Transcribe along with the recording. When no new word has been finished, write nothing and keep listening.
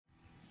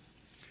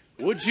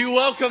Would you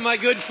welcome my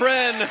good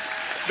friend,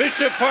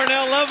 Bishop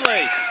Parnell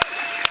Lovelace?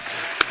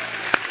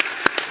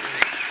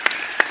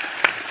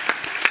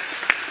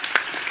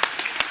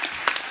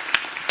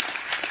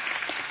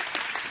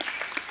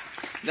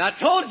 Now, I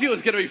told you it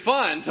was going to be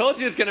fun. Told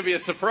you it's going to be a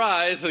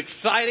surprise,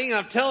 exciting.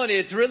 I'm telling you,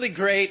 it's really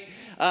great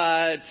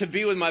to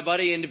be with my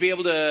buddy and to be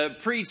able to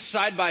preach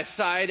side by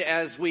side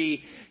as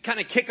we kind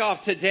of kick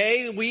off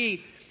today.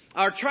 We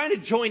are trying to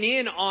join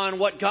in on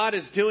what God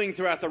is doing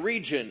throughout the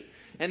region.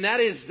 And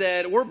that is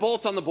that we're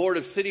both on the board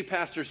of City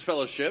Pastors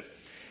Fellowship.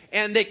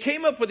 And they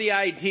came up with the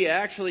idea,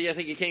 actually I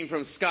think it came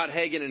from Scott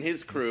Hagan and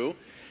his crew,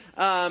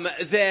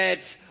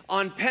 that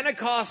on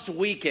Pentecost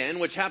weekend,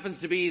 which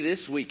happens to be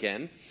this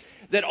weekend,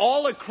 that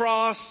all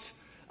across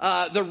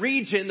the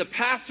region, the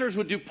pastors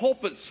would do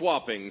pulpit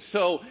swapping.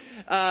 So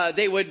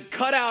they would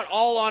cut out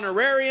all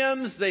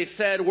honorariums. They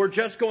said, we're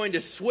just going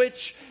to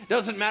switch.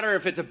 Doesn't matter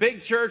if it's a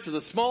big church or the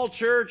small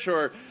church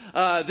or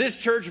this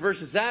church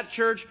versus that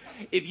church.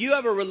 If you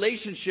have a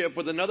relationship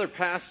with another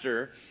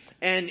pastor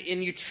and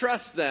you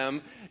trust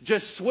them,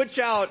 just switch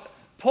out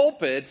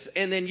pulpits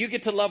and then you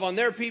get to love on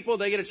their people.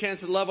 They get a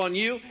chance to love on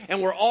you.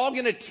 And we're all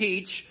going to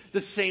teach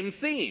the same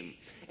theme.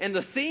 And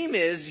the theme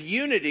is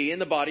unity in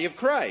the body of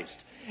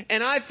Christ.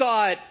 And I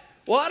thought,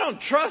 well, I don't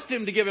trust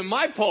him to give him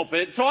my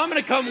pulpit, so I'm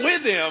going to come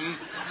with him.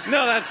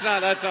 No, that's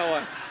not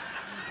what.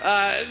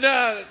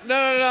 No,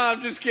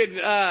 I'm just kidding.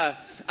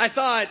 I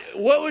thought,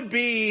 what would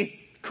be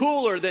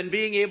cooler than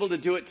being able to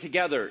do it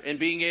together and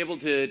being able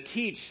to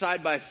teach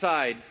side by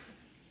side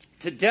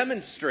to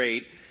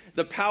demonstrate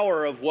the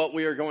power of what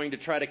we are going to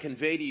try to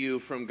convey to you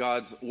from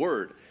God's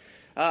Word.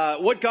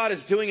 What God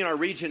is doing in our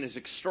region is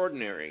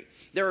extraordinary.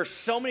 There are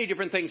so many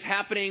different things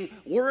happening.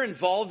 We're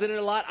involved in it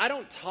a lot. I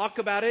don't talk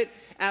about it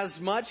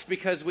as much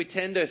because we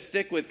tend to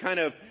stick with kind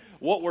of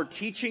what we're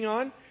teaching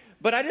on.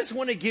 But I just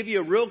want to give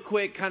you a real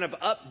quick kind of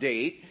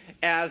update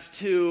as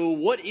to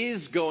what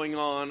is going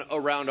on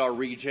around our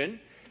region.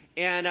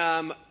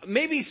 And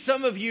maybe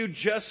some of you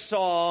just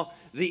saw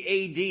the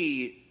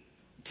AD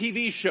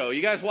TV show.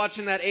 You guys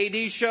watching that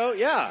AD show?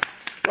 Yeah.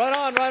 Right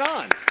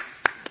on.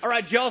 All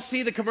right, did y'all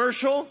see the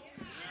commercial?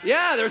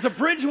 Yeah, there's a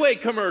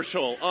Bridgeway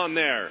commercial on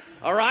there.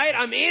 All right,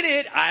 I'm in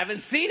it. I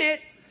haven't seen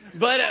it,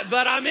 but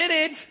I'm in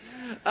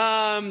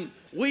it.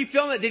 We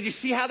filmed it. Did you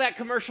see how that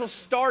commercial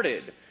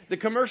started? The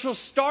commercial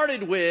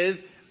started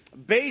with,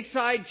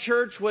 Bayside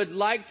Church would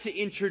like to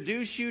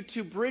introduce you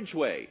to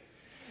Bridgeway.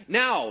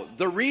 Now,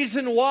 the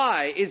reason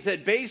why is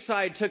that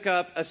Bayside took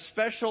up a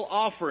special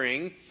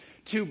offering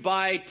to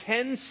buy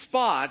 10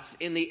 spots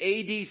in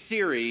the AD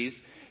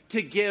series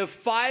to give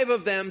 5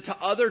 of them to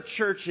other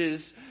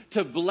churches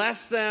to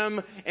bless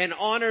them and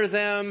honor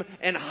them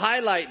and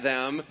highlight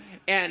them.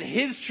 And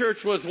his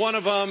church was one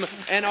of them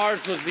and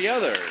ours was the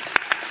other.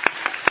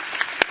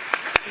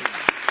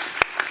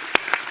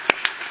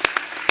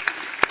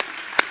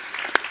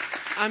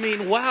 I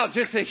mean, wow,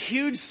 just a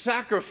huge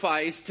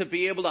sacrifice to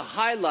be able to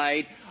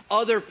highlight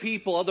other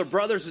people, other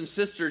brothers and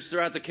sisters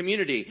throughout the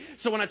community.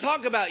 So when I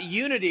talk about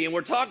unity and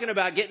we're talking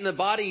about getting the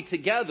body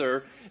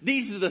together,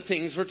 these are the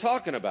things we're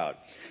talking about.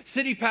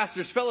 City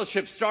Pastors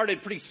Fellowship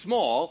started pretty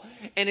small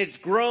and it's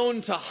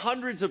grown to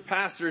hundreds of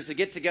pastors that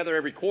get together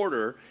every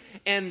quarter.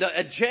 And the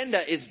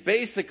agenda is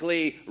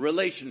basically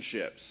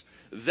relationships.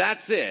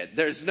 That's it.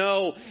 There's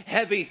no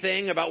heavy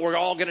thing about we're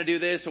all going to do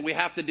this or we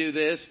have to do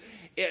this.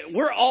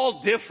 We're all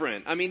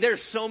different. I mean,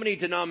 there's so many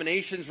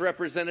denominations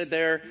represented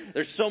there.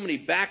 There's so many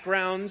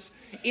backgrounds.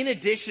 In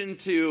addition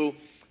to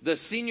the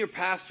senior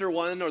pastor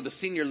one or the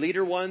senior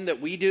leader one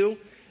that we do,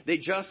 they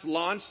just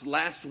launched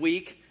last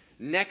week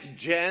Next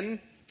Gen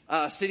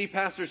City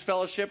Pastors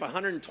Fellowship.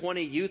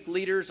 120 youth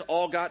leaders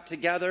all got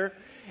together.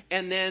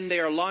 And then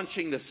they are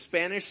launching the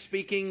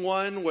Spanish-speaking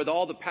one with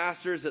all the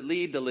pastors that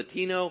lead the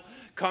Latino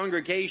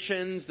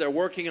congregations. They're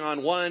working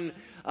on one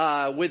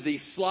with the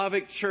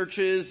Slavic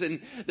churches.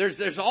 And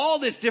there's all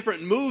this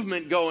different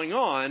movement going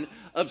on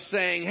of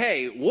saying,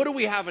 hey, what do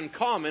we have in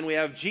common? We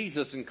have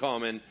Jesus in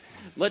common.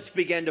 Let's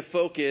begin to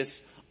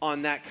focus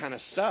on that kind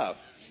of stuff.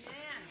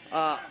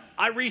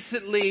 I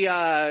recently,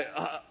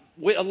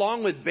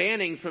 along with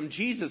Banning from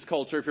Jesus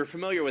Culture, if you're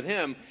familiar with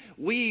him,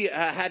 we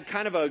had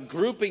kind of a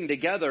grouping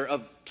together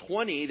of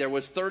 20. There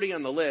was 30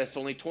 on the list.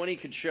 Only 20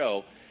 could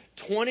show.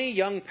 20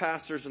 young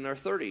pastors in their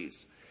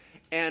 30s.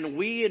 And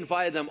we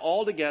invited them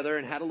all together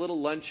and had a little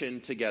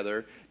luncheon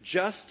together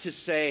just to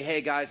say,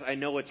 hey guys, I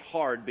know it's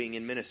hard being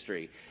in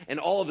ministry. And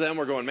all of them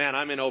were going, man,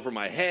 I'm in over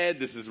my head.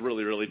 This is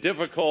really, really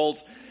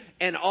difficult.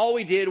 And all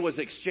we did was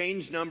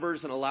exchange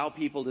numbers and allow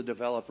people to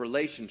develop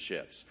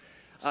relationships.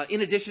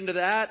 In addition to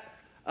that,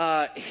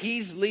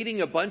 he's leading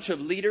a bunch of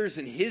leaders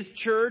in his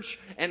church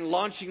and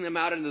launching them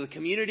out into the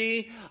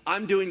community.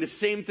 I'm doing the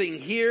same thing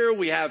here.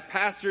 We have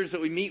pastors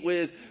that we meet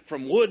with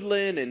from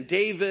Woodland and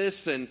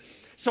Davis. And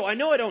so I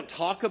know I don't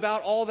talk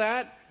about all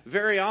that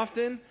very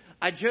often.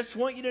 I just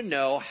want you to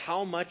know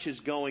how much is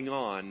going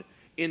on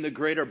in the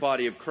greater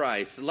body of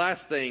Christ. The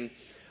last thing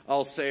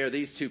I'll say are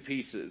these two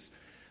pieces.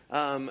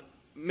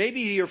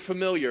 Maybe you're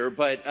familiar,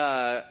 but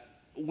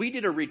we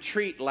did a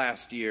retreat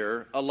last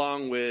year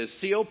along with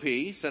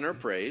COP, Center of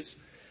Praise,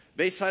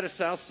 Bayside of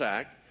South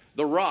Sac,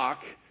 The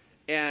Rock,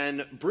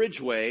 and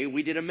Bridgeway.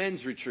 We did a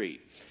men's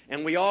retreat.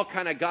 And we all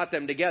kind of got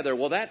them together.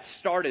 Well, that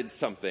started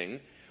something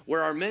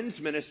where our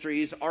men's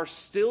ministries are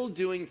still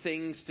doing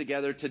things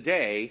together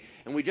today.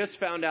 And we just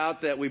found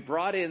out that we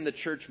brought in the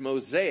church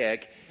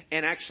Mosaic,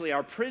 and actually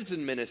our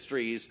prison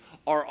ministries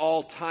are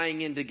all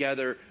tying in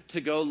together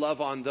to go love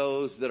on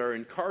those that are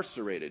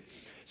incarcerated.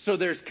 So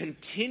there's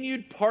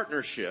continued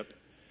partnership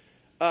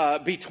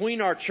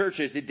between our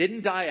churches. It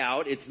didn't die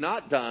out. It's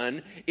not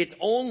done. It's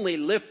only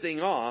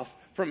lifting off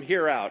from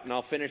here out. And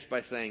I'll finish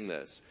by saying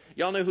this.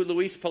 Y'all know who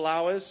Luis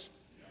Palau is?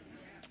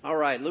 All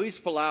right. Luis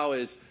Palau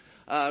is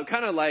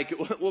kind of like,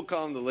 we'll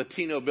call him the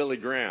Latino Billy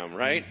Graham,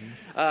 right?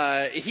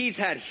 Mm-hmm. He's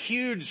had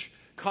huge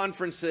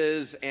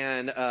conferences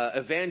and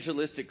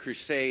evangelistic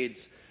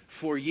crusades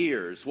for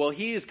years. Well,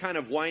 he is kind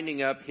of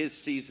winding up his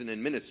season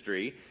in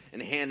ministry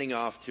and handing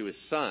off to his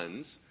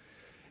sons.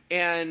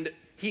 And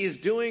he is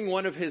doing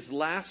one of his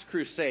last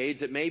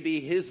crusades. It may be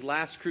his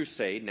last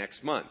crusade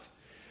next month.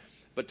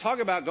 But talk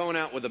about going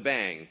out with a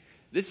bang.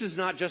 This is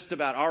not just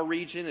about our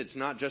region. It's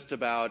not just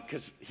about,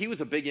 because he was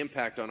a big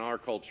impact on our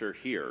culture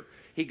here.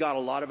 He got a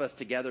lot of us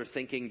together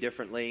thinking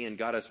differently and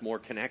got us more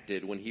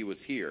connected when he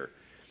was here.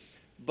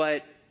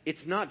 But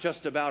it's not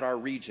just about our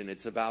region.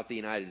 It's about the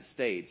United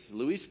States.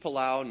 Luis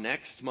Palau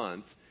next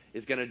month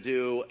is going to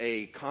do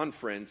a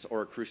conference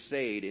or a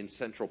crusade in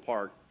Central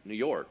Park, New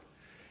York.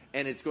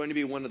 And it's going to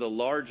be one of the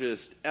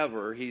largest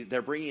ever.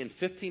 They're bringing in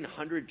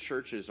 1,500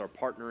 churches are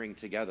partnering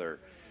together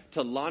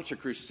to launch a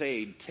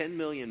crusade. $10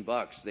 million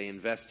they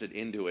invested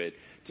into it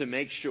to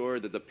make sure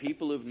that the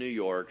people of New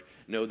York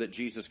know that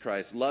Jesus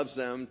Christ loves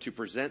them, to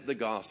present the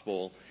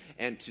gospel,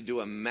 and to do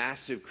a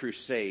massive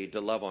crusade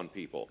to love on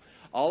people.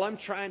 All I'm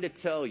trying to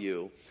tell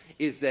you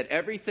is that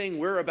everything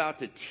we're about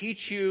to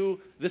teach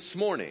you this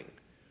morning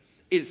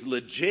is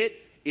legit.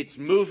 It's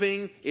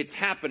moving. It's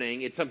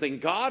happening. It's something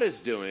God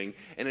is doing,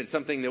 and it's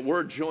something that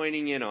we're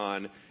joining in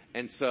on.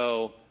 And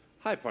so,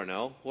 hi,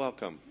 Parnell.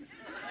 Welcome.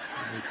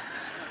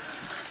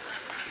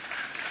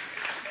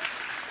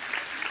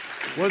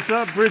 What's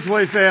up,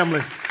 Bridgeway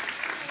family?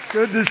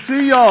 Good to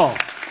see y'all.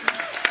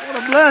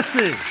 What a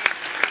blessing.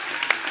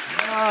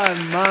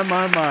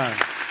 My.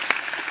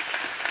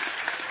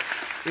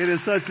 It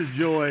is such a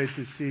joy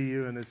to see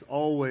you, and it's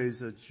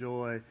always a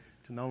joy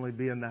to not only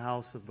be in the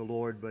house of the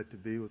Lord, but to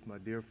be with my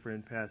dear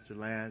friend, Pastor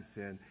Lance.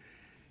 And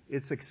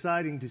it's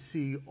exciting to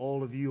see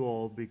all of you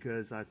all,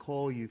 because I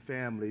call you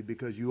family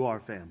because you are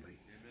family.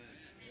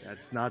 Amen.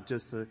 That's not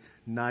just a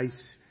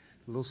nice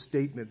little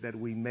statement that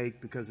we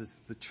make because it's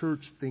the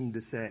church thing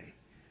to say.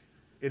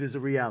 It is a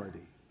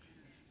reality.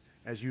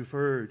 As you've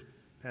heard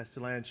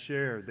Pastor Lance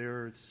share,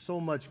 there's so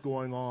much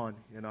going on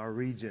in our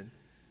region,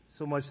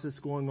 so much that's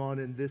going on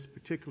in this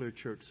particular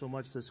church, so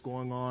much that's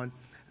going on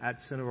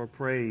at Center of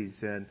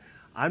Praise. And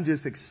I'm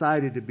just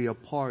excited to be a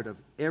part of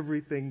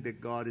everything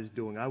that God is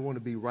doing. I want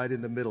to be right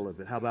in the middle of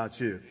it. How about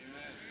you? Amen.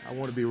 I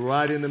want to be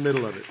right in the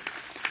middle of it.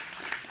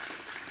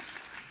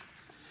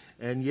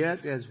 And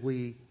yet, as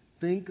we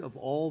think of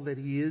all that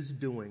he is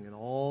doing and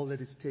all that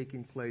is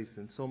taking place,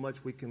 and so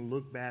much we can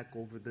look back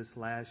over this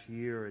last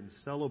year and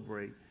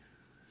celebrate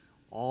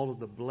all of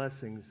the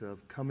blessings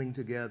of coming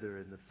together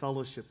and the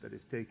fellowship that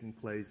is taking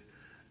place,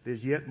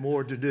 there's yet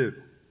more to do,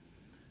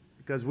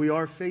 because we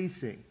are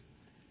facing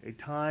a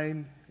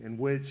time in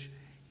which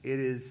it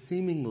is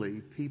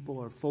seemingly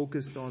people are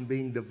focused on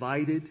being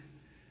divided.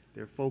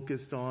 They're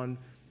focused on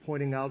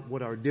pointing out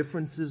what our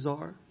differences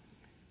are.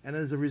 And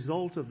as a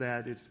result of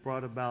that, it's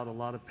brought about a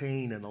lot of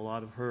pain and a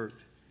lot of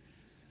hurt.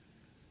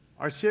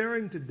 Our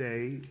sharing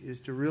today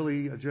is to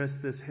really address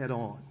this head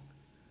on,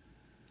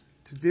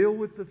 to deal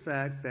with the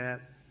fact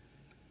that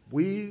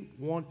we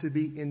want to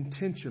be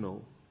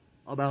intentional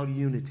about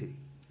unity,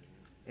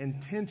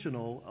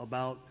 intentional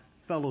about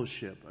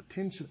fellowship,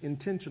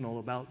 intentional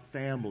about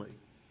family.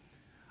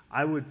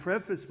 I would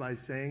preface by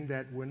saying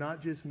that we're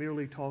not just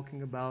merely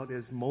talking about,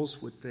 as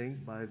most would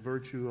think, by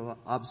virtue of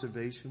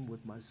observation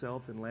with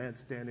myself and Lance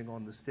standing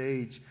on the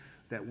stage,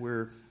 that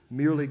we're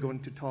merely going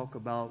to talk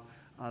about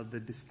the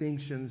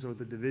distinctions or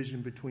the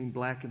division between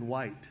black and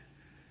white.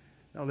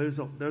 Now, there's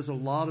a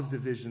lot of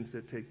divisions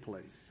that take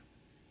place.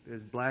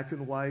 There's black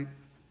and white,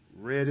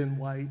 red and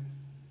white,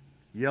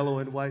 yellow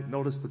and white.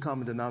 Notice the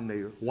common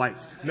denominator, white.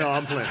 No,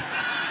 I'm playing.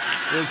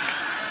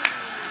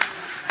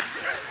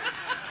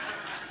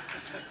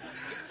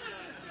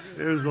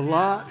 There's a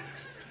lot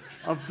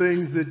of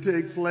things that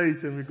take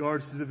place in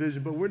regards to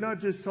division, but we're not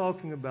just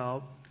talking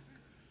about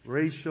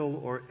racial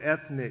or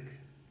ethnic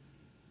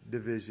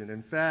division.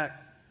 In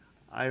fact,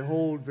 I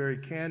hold very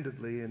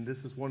candidly, and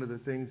this is one of the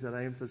things that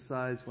I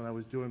emphasized when I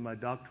was doing my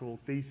doctoral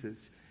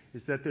thesis,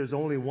 is that there's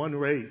only one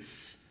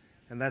race,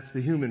 and that's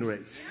the human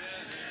race.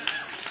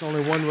 There's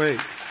only one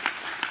race.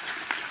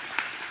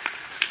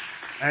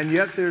 And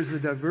yet there's a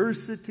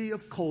diversity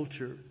of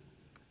culture,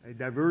 a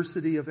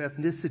diversity of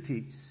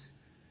ethnicities,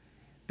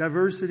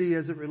 diversity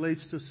as it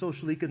relates to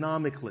social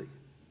economically,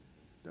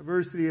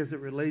 diversity as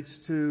it relates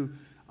to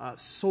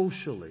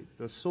socially,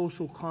 the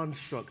social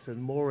constructs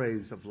and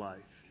mores of life.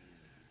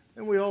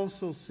 And we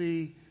also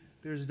see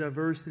there's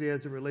diversity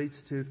as it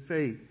relates to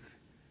faith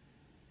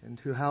and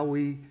to how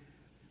we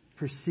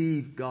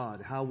perceive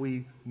God, how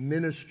we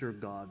minister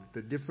God,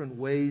 the different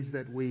ways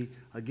that we,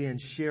 again,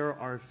 share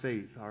our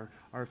faith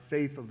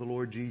of the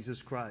Lord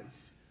Jesus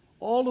Christ.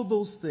 All of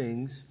those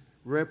things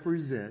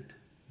represent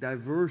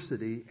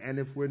diversity, and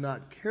if we're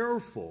not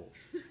careful,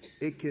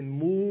 it can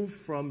move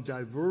from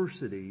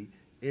diversity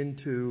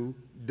into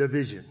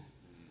division.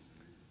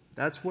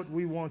 That's what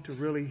we want to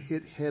really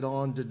hit head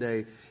on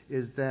today,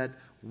 is that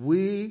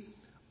we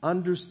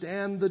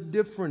understand the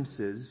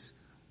differences,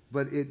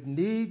 but it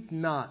need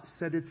not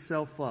set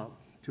itself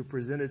up to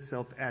present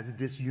itself as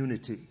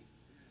disunity.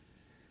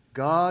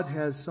 God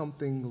has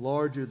something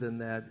larger than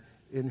that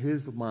in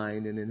his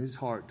mind and in his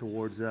heart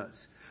towards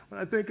us. When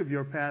I think of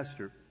your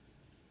pastor,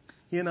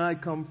 he and I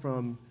come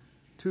from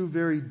two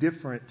very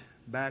different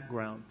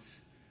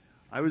backgrounds.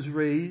 I was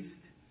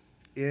raised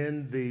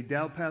in the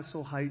Del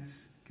Paso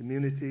Heights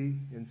community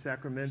in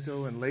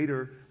Sacramento, and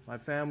later my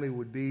family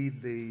would be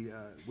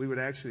we would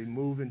actually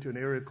move into an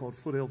area called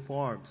Foothill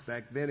Farms.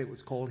 Back then it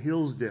was called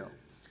Hillsdale.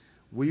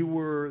 We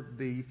were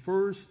the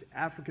first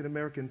African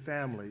American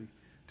family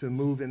to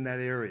move in that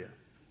area.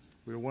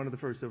 We were one of the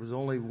first. There was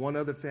only one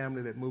other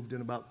family that moved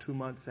in about 2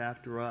 months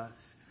after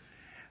us.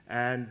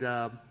 And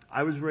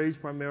I was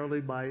raised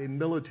primarily by a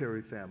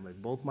military family.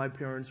 Both my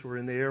parents were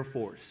in the Air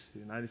Force, the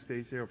United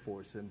States Air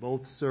Force, and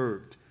both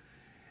served.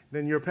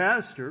 Then your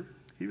pastor,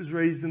 he was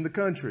raised in the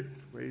country,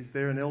 raised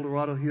there in El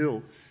Dorado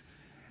Hills.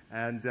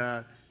 And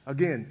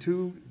again,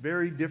 two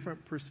very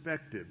different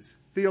perspectives.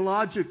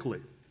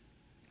 Theologically,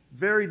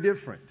 very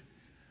different.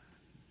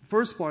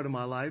 First part of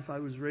my life, I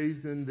was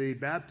raised in the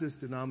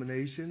Baptist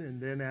denomination,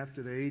 and then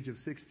after the age of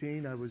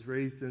 16, I was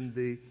raised in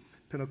the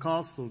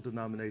Pentecostal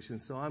denomination.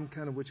 So I'm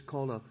kind of what you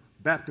call a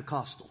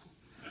Baptist-costal.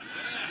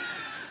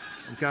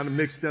 I'm kind of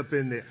mixed up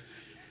in there.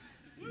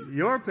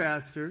 Your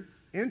pastor,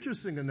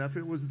 interesting enough,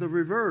 it was the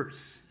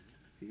reverse.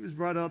 He was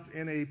brought up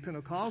in a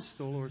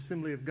Pentecostal or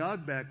Assembly of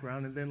God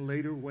background, and then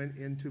later went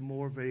into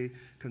more of a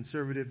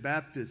conservative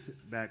Baptist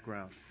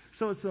background.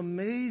 So it's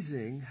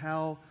amazing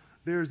how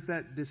there's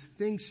that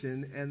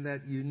distinction and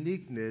that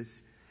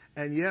uniqueness,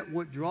 and yet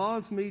what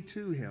draws me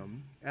to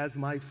him as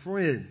my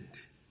friend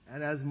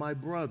and as my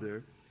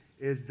brother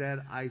is that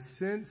I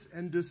sense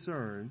and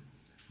discern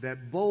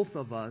that both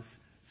of us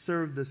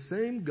serve the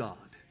same God.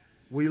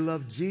 We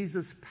love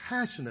Jesus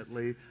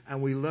passionately,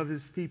 and we love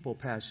his people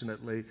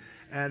passionately.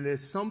 And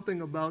it's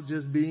something about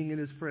just being in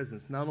his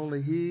presence. Not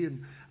only he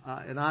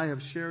and I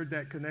have shared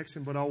that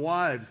connection, but our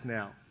wives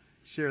now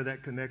share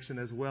that connection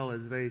as well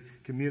as they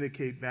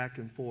communicate back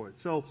and forth.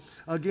 So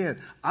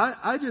again,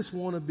 I just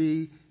want to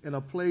be in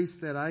a place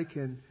that I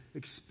can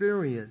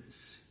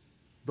experience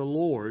the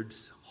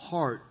Lord's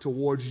heart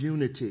towards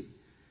unity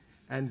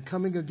and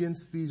coming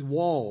against these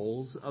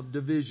walls of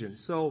division.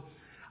 So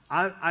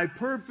I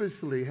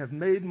purposely have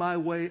made my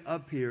way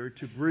up here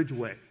to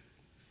Bridgeway.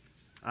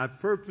 I've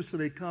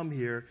purposely come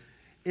here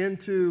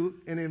into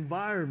an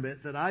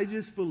environment that I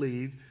just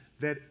believe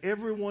that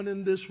everyone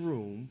in this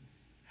room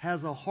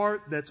has a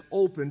heart that's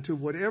open to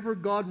whatever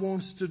God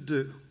wants to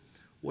do,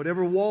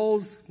 whatever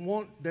walls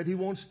that he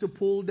wants to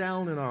pull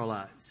down in our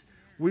lives.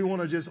 We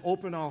want to just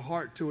open our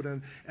heart to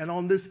it. And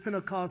on this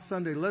Pentecost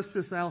Sunday, let's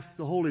just ask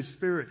the Holy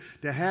Spirit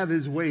to have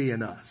his way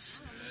in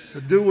us,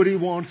 to do what he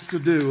wants to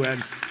do,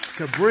 and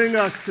to bring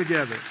us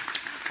together,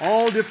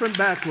 all different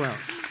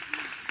backgrounds,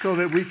 so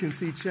that we can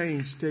see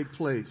change take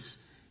place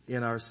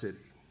in our city.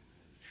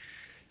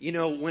 You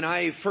know, when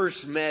I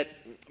first met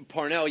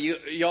Parnell,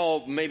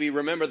 y'all maybe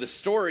remember the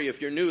story.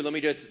 If you're new, let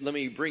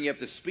me bring you up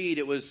to speed.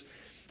 It was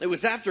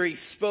after he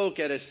spoke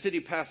at a city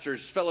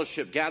pastor's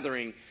fellowship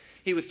gathering.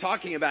 He was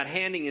talking about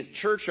handing his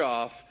church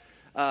off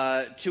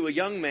to a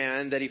young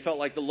man that he felt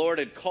like the Lord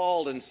had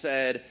called and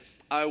said,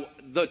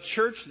 the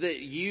church that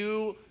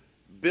you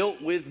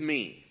built with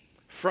me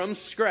from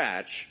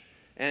scratch,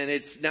 and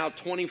it's now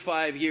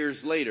 25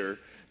 years later,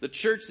 the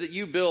church that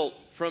you built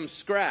from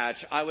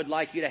scratch, I would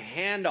like you to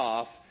hand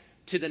off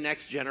to the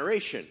next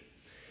generation.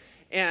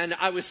 And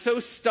I was so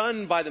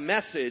stunned by the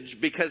message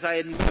because I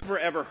had never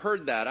ever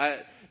heard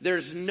that.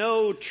 There's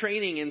no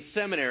training in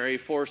seminary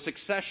for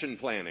succession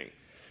planning,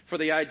 for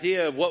the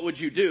idea of what would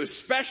you do,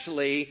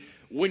 especially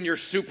when you're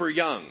super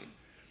young,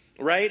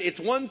 right? It's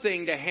one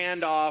thing to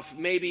hand off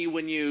maybe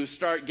when you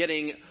start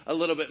getting a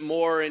little bit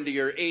more into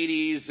your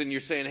 80s and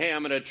you're saying, hey,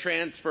 I'm going to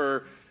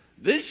transfer.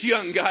 This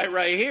young guy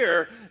right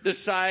here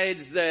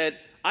decides that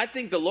I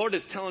think the Lord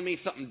is telling me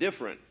something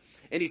different.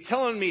 And he's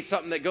telling me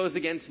something that goes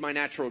against my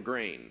natural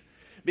grain.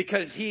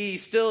 Because he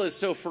still is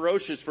so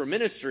ferocious for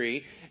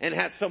ministry and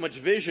has so much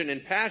vision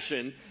and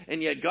passion.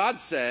 And yet God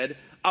said,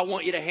 I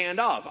want you to hand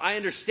off. I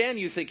understand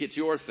you think it's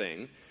your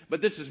thing, but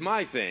this is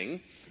my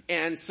thing.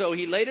 And so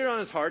he laid it on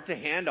his heart to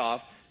hand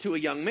off to a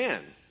young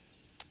man.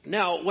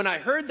 Now, when I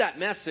heard that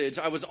message,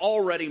 I was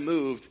already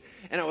moved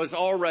and I was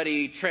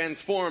already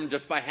transformed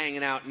just by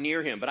hanging out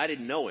near him, but I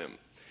didn't know him.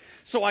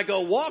 So I go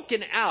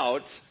walking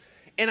out,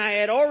 And I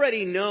had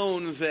already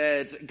known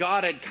that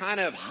God had kind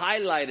of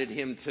highlighted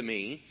him to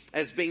me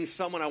as being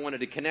someone I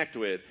wanted to connect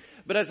with.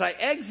 But as I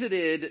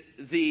exited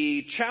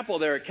the chapel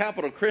there at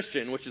Capital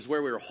Christian, which is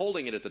where we were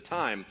holding it at the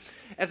time,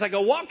 as I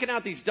go walking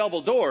out these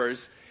double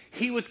doors,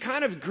 he was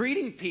kind of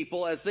greeting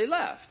people as they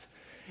left.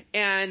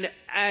 And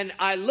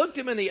I looked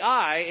him in the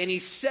eye and he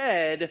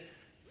said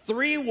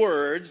 3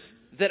 words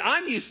that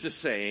I'm used to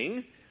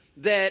saying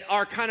that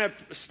are kind of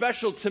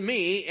special to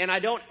me, and I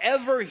don't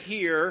ever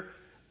hear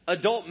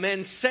adult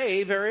men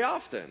say very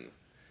often.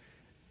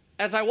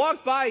 As I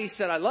walked by, he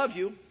said, "I love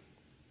you."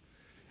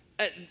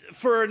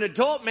 For an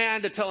adult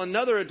man to tell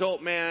another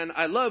adult man,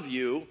 "I love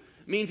you,"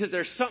 means that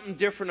there's something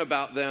different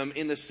about them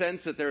in the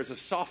sense that there's a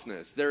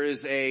softness.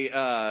 There's a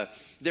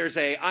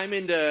I'm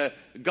into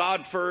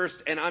God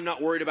first and I'm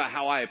not worried about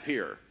how I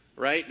appear,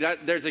 right?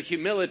 There's a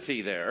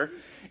humility there.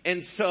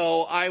 And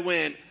so I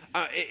went,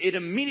 it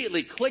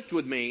immediately clicked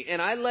with me,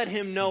 and I let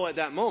him know at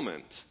that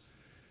moment,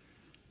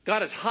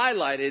 God has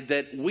highlighted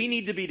that we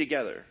need to be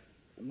together.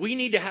 We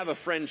need to have a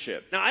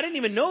friendship. Now, I didn't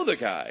even know the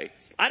guy.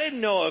 I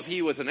didn't know if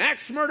he was an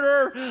axe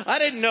murderer. I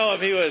didn't know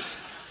if he was,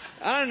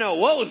 I don't know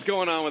what was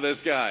going on with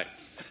this guy.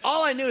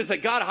 All I knew is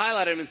that God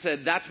highlighted him and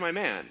said, "That's my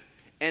man."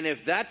 And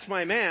if that's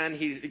my man,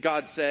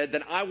 God said,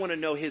 then I want to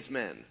know his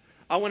men.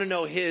 I want to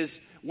know his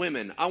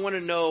women. I want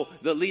to know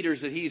the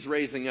leaders that he's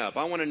raising up.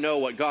 I want to know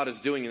what God is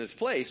doing in this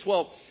place.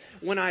 Well,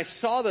 when I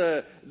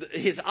saw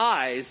his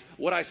eyes,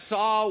 what I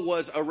saw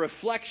was a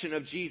reflection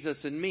of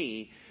Jesus in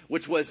me,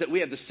 which was that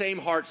we have the same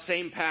heart,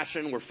 same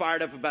passion. We're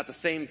fired up about the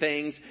same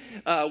things.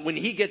 When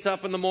he gets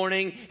up in the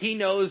morning, he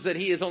knows that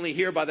he is only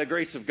here by the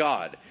grace of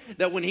God.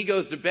 That when he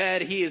goes to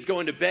bed, he is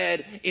going to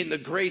bed in the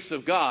grace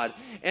of God.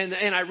 And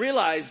I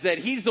realized that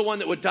he's the one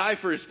that would die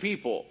for his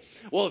people.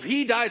 Well, if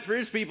he dies for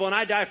his people and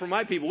I die for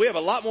my people, we have a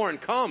lot more in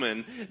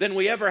common than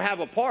we ever have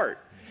apart.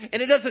 And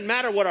it doesn't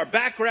matter what our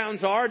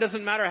backgrounds are. It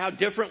doesn't matter how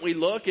different we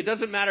look. It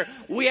doesn't matter.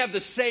 We have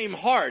the same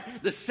heart.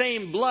 The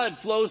same blood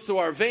flows through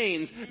our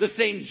veins. The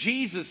same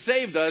Jesus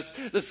saved us.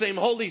 The same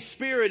Holy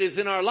Spirit is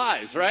in our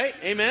lives, right?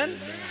 Amen?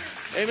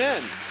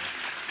 Amen.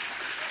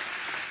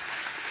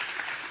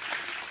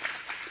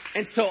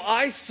 And so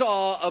I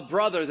saw a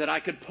brother that I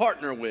could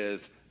partner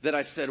with that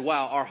I said,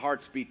 wow, our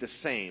hearts beat the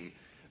same.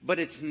 But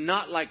it's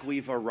not like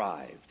we've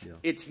arrived. Yeah.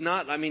 It's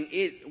not,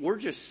 we're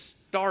just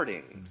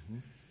starting. Mm-hmm.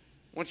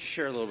 Why don't you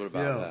share a little bit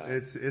about that?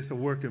 It's a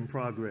work in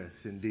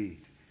progress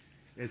indeed.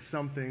 It's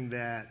something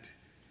that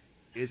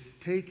it's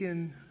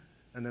taken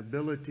an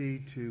ability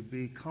to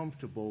be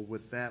comfortable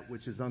with that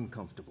which is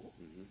uncomfortable.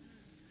 Mm-hmm.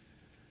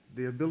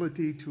 The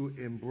ability to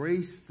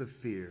embrace the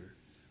fear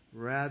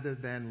rather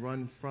than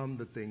run from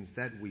the things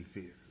that we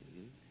fear.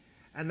 Mm-hmm.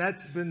 And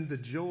that's been the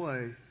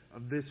joy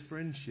of this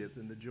friendship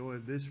and the joy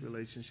of this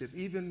relationship,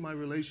 even my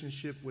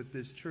relationship with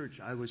this church.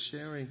 I was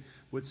sharing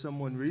with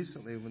someone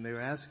recently when they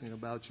were asking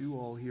about you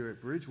all here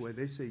at Bridgeway.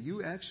 They say,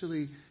 "You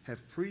actually have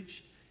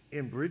preached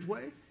in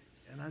Bridgeway?"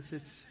 And I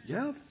said,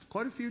 "Yeah,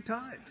 quite a few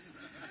times."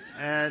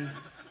 And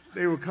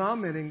they were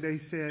commenting, they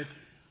said,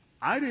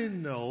 "I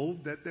didn't know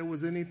that there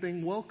was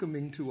anything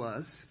welcoming to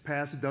us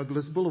past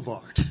Douglas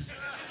Boulevard."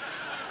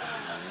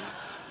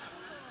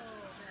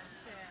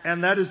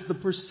 And that is the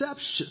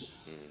perception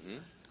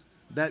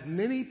that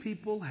many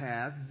people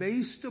have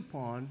based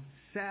upon,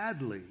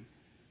 sadly,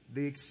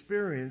 the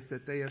experience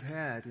that they have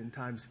had in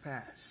times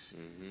past.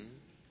 Mm-hmm.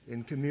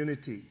 In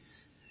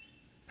communities,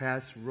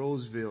 past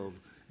Roseville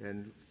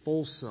and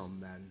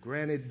Folsom and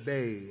Granite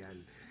Bay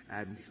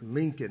and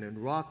Lincoln and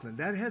Rockland.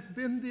 That has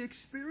been the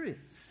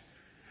experience.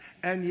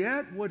 And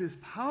yet what is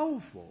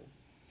powerful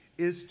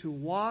is to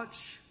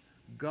watch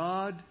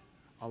God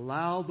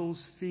allow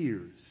those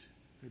fears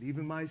that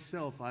even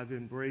myself I've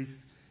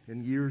embraced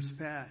in years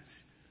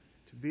past,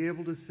 to be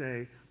able to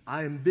say,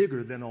 I am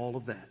bigger than all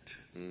of that.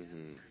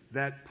 Mm-hmm.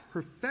 That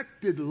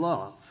perfected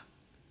love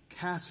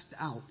casts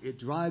out, it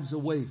drives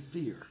away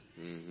fear.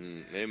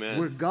 Mm-hmm. Amen.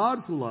 Where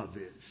God's love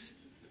is,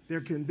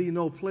 there can be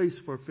no place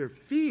for fear.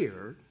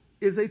 Fear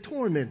is a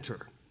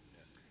tormentor.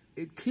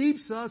 It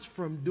keeps us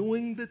from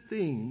doing the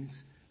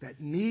things that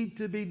need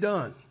to be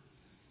done.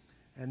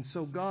 And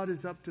so God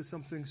is up to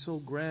something so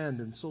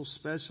grand and so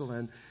special,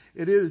 and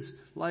it is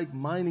like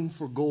mining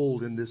for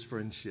gold in this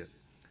friendship.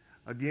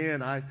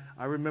 Again, I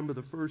remember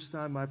the first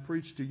time I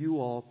preached to you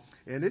all,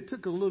 and it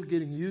took a little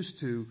getting used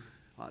to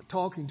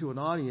talking to an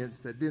audience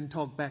that didn't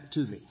talk back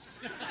to me.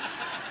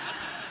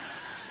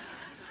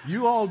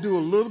 You all do a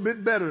little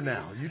bit better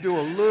now. You do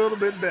a little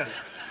bit better.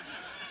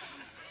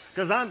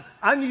 Because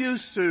I'm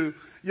used to,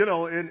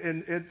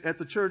 at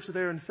the church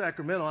there in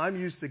Sacramento, I'm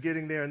used to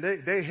getting there, and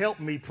they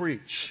help me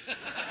preach.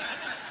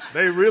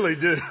 They really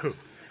do.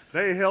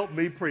 They help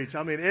me preach.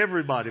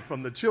 Everybody,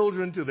 from the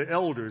children to the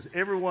elders,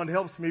 everyone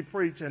helps me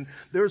preach. And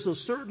there's a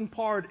certain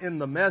part in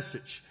the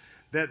message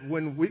that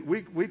when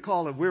we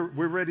call it, we're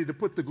ready to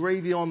put the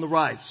gravy on the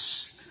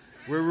rice.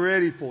 We're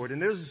ready for it.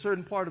 And there's a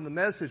certain part in the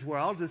message where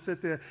I'll just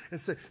sit there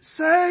and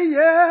say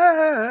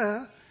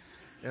yeah.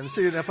 And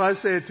see, if I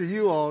say it to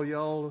you all,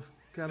 y'all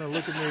kind of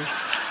look at me.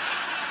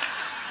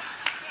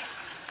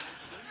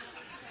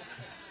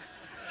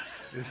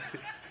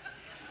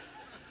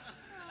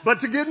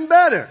 But you're getting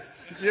better.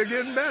 You're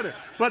getting better.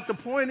 But the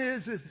point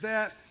is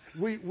that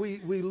we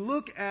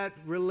look at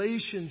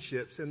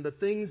relationships and the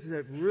things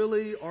that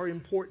really are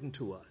important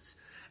to us.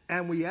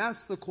 And we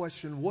ask the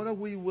question, what are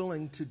we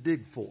willing to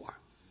dig for?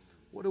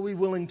 What are we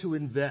willing to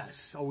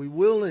invest? Are we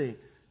willing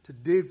to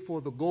dig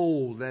for the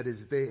gold that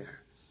is there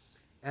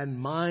and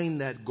mine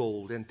that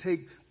gold and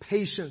take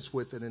patience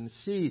with it and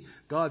see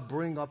God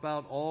bring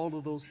about all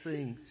of those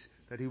things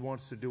that he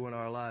wants to do in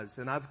our lives?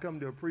 And I've come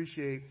to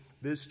appreciate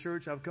this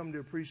church. I've come to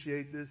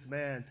appreciate this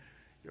man.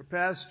 Your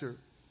pastor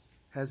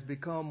has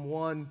become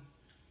one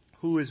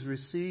who is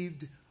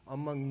received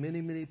among many,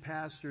 many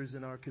pastors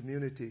in our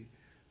community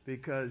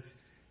because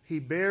he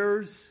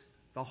bears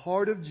the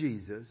heart of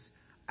Jesus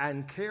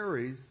and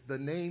carries the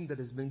name that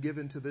has been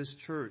given to this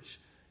church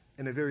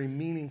in a very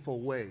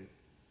meaningful way.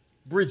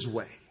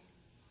 Bridgeway.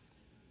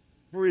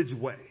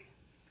 Bridgeway.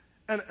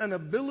 An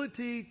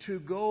ability to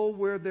go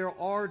where there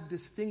are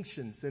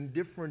distinctions and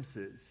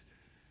differences.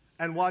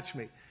 And watch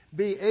me.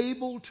 Be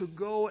able to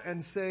go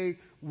and say,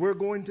 we're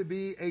going to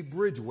be a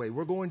bridgeway.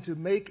 We're going to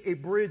make a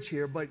bridge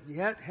here, but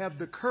yet have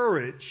the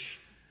courage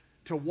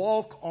to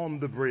walk on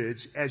the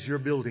bridge as you're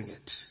building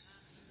it.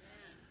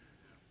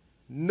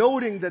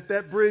 Noting that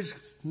that bridge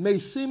may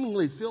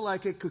seemingly feel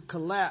like it could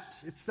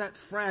collapse. It's that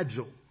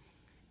fragile.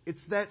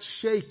 It's that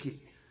shaky.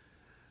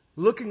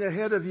 Looking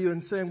ahead of you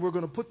and saying, we're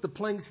going to put the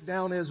planks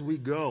down as we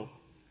go.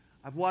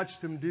 I've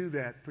watched him do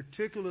that,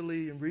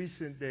 particularly in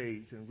recent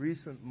days and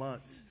recent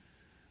months,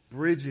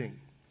 bridging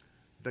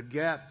the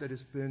gap that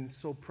has been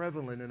so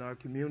prevalent in our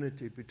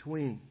community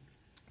between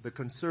the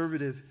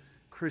conservative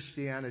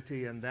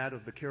Christianity and that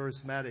of the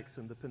charismatics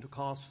and the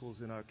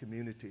Pentecostals in our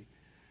community.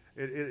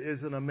 It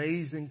is an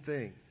amazing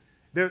thing.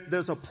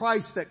 There's a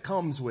price that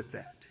comes with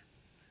that.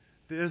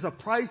 There's a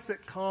price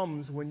that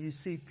comes when you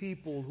see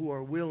people who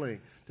are willing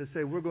to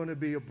say, we're going to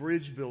be a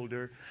bridge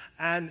builder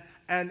and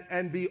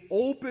be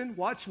open.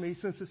 Watch me,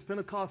 since it's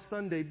Pentecost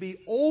Sunday, be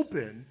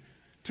open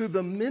to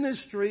the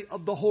ministry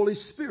of the Holy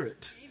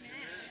Spirit. Amen.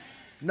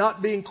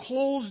 Not being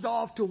closed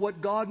off to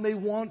what God may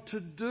want to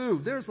do.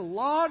 There's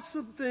lots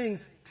of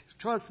things,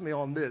 trust me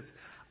on this,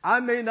 I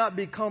may not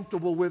be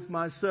comfortable with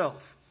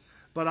myself.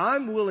 But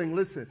I'm willing,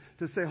 listen,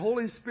 to say,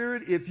 Holy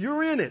Spirit, if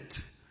you're in it,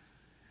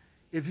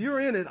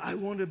 I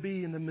want to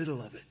be in the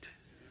middle of it.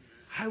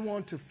 I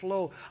want to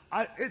flow.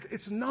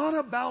 It's not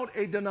about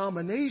a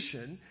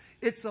denomination.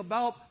 It's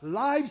about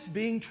lives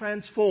being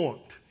transformed.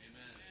 Amen.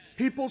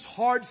 People's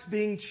hearts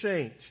being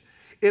changed.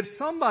 If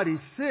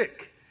somebody's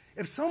sick,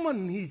 if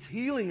someone needs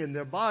healing in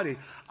their body,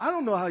 I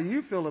don't know how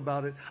you feel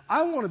about it.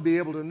 I want to be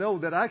able to know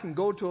that I can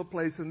go to a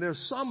place and there's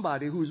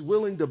somebody who's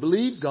willing to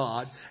believe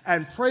God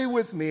and pray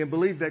with me and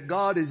believe that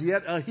God is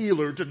yet a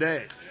healer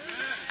today.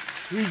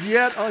 He's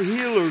yet a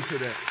healer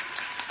today.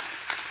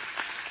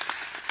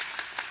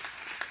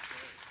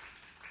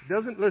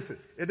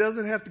 It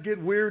doesn't have to get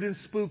weird and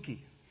spooky.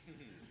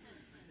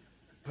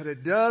 But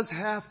it does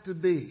have to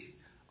be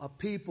a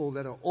people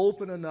that are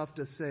open enough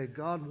to say,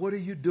 God, what are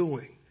you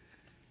doing?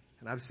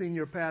 And I've seen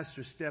your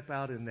pastor step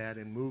out in that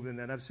and move in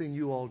that. I've seen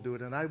you all do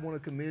it. And I want to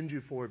commend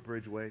you for it,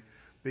 Bridgeway,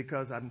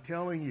 because I'm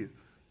telling you,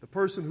 the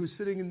person who's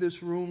sitting in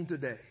this room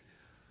today,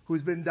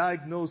 who's been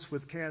diagnosed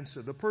with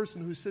cancer, the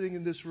person who's sitting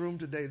in this room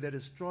today that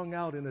is strung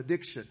out in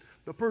addiction,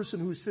 the person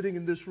who's sitting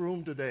in this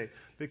room today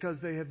because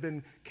they have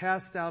been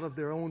cast out of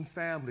their own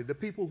family, the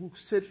people who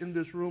sit in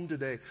this room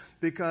today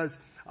because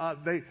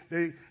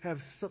they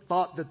have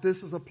thought that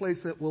this is a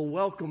place that will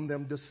welcome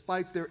them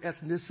despite their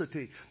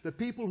ethnicity. The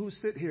people who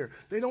sit here,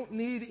 they don't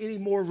need any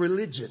more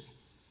religion.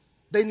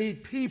 They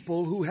need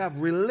people who have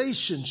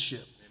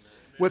relationship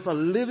with a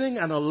living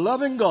and a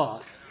loving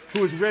God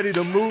who is ready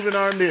to move in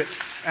our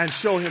midst and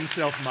show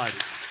himself mighty.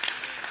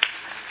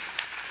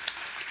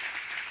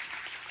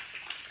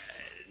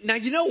 Now,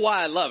 you know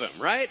why I love him,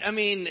 right? I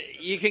mean,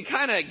 you can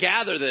kind of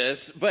gather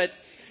this, but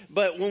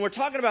when we're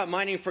talking about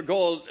mining for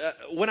gold,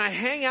 when I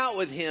hang out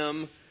with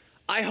him,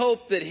 I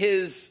hope that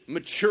his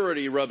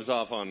maturity rubs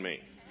off on me,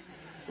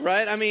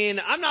 right? I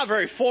mean, I'm not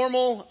very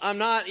formal. I'm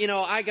not,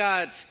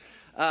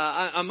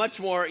 I'm much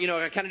more,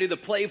 I kind of do the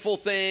playful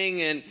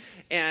thing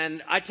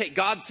and I take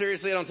God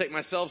seriously. I don't take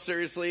myself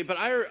seriously, but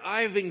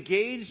I've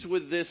engaged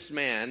with this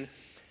man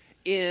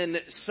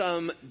in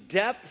some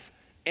depth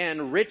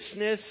and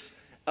richness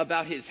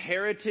about his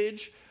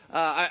heritage.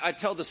 I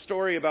tell the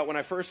story about when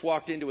I first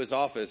walked into his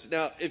office.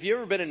 Now, if you've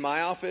ever been in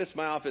my office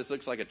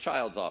looks like a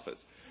child's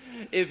office.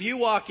 If you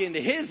walk into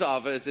his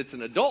office, it's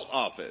an adult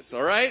office,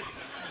 all right?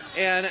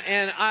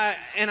 And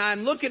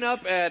I'm looking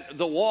up at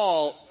the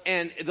wall,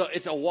 and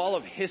it's a wall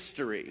of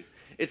history.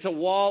 It's a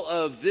wall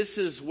of, this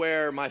is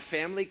where my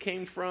family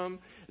came from.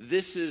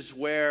 This is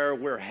where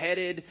we're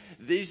headed.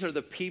 These are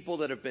the people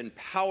that have been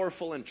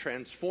powerful and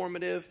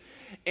transformative.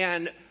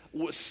 And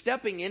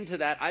stepping into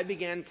that, I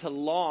began to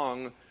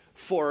long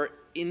for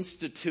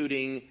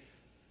instituting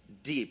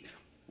deep,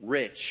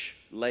 rich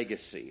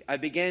legacy. I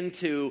began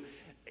to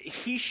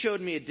he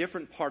showed me a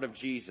different part of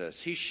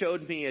Jesus. He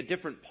showed me a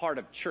different part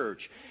of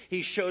church.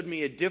 He showed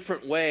me a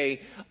different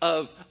way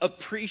of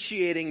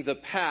appreciating the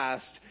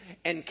past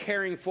and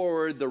carrying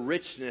forward the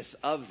richness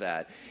of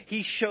that.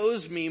 He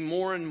shows me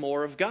more and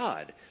more of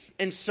God.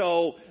 And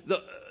so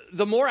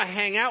the more I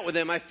hang out with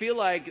him, I feel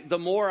like the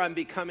more I'm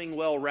becoming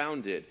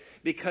well-rounded,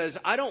 because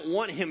I don't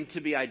want him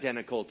to be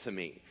identical to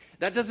me.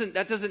 That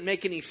doesn't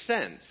make any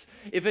sense.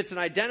 If it's an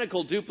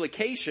identical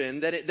duplication,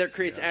 that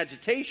creates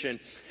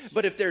agitation.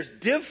 But if there's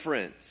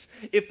difference,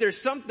 if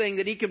there's something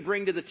that he can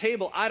bring to the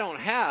table I don't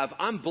have,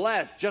 I'm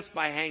blessed just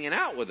by hanging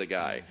out with the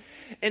guy.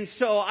 And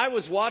so I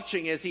was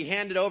watching as he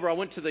handed over. I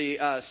went to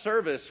the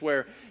service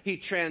where he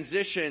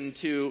transitioned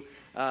to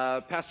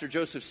Pastor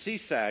Joseph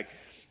Cisak,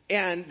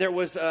 and there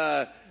was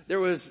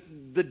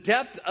the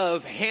depth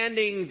of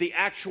handing the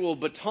actual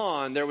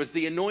baton. There was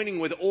the anointing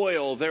with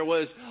oil. There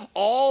was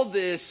all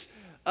this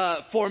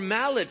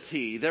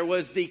formality. There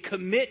was the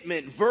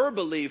commitment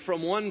verbally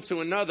from one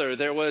to another.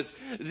 There was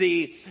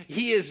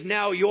he is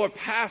now your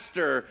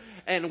pastor,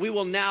 and we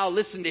will now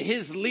listen to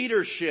his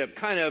leadership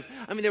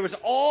there was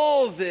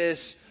all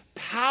this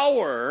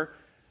power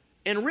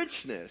and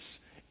richness.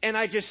 And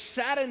I just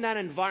sat in that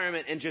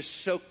environment and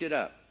just soaked it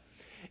up.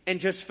 And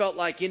just felt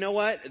like, you know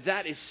what?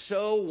 That is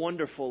so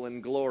wonderful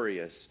and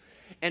glorious.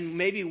 And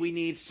maybe we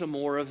need some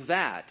more of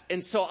that.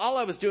 And so all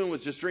I was doing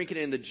was just drinking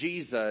in the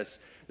Jesus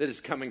that is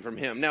coming from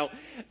him. Now,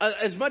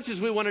 as much as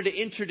we wanted to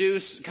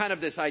introduce kind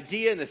of this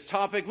idea and this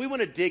topic, we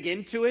want to dig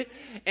into it.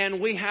 And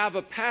we have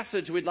a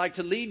passage we'd like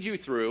to lead you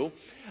through.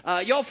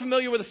 Y'all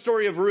familiar with the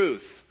story of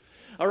Ruth?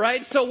 All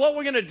right. So what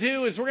we're going to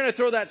do is we're going to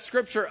throw that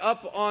scripture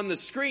up on the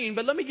screen.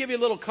 But let me give you a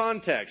little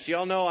context.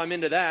 Y'all know I'm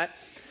into that.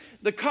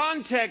 The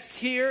context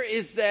here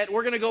is that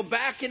we're going to go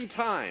back in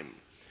time,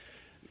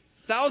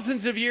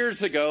 thousands of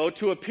years ago,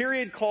 to a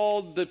period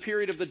called the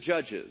period of the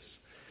Judges.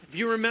 If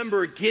you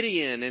remember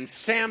Gideon and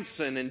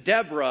Samson and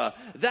Deborah,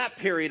 that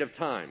period of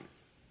time.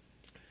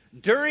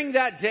 During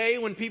that day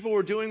when people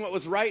were doing what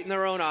was right in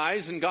their own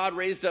eyes and God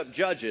raised up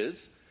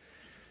judges,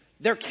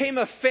 there came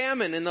a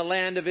famine in the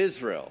land of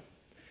Israel.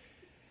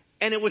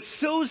 And it was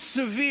so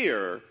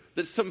severe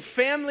that some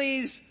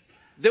families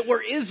that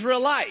were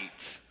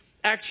Israelites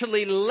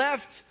actually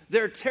left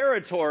their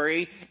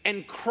territory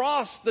and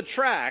crossed the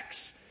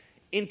tracks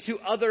into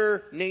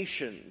other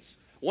nations.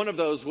 One of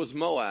those was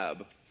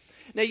Moab.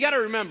 Now you got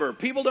to remember,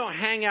 people don't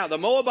hang out. The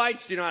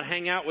Moabites do not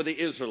hang out with the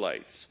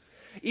Israelites.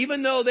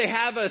 Even though they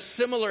have a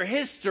similar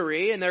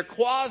history and they're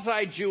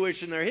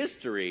quasi-Jewish in their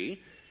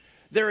history,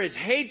 there is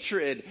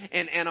hatred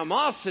and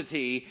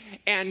animosity,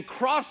 and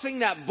crossing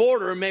that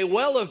border may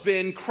well have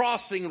been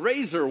crossing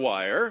razor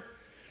wire.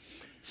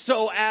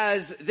 So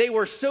as they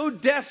were so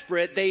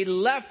desperate, they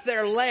left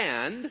their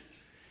land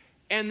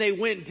and they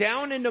went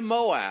down into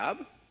Moab,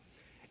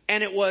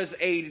 and it was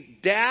a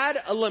dad,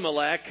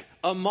 Elimelech,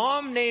 a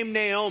mom named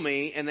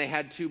Naomi, and they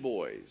had 2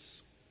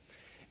 boys.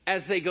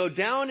 As they go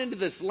down into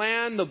this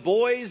land, the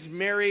boys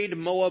married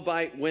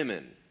Moabite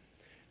women.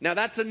 Now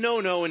that's a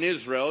no-no in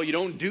Israel. You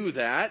don't do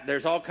that.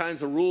 There's all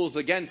kinds of rules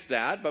against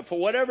that. But for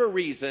whatever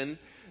reason,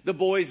 the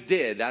boys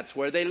did. That's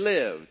where they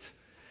lived.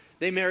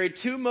 They married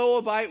 2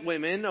 Moabite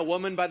women, a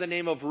woman by the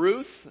name of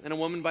Ruth and a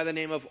woman by the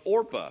name of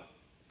Orpah.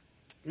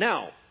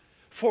 Now,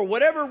 for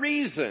whatever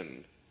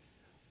reason,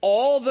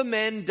 all the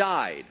men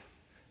died.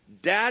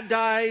 Dad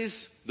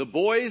dies, the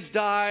boys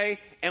die,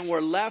 and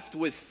we're left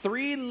with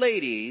 3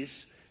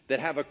 ladies that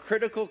have a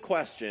critical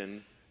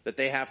question that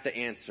they have to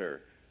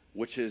answer,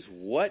 which is,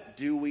 what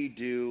do we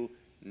do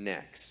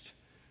next?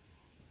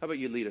 How about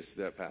you lead us to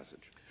that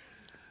passage?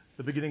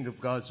 The beginning of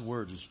God's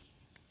word is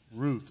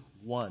Ruth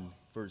 1,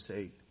 verse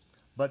 8.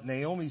 But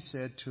Naomi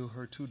said to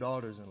her 2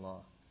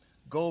 daughters-in-law,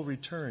 "Go,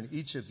 return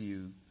each of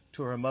you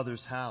to her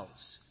mother's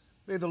house.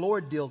 May the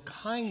Lord deal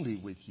kindly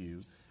with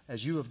you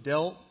as you have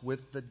dealt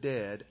with the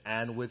dead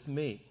and with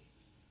me."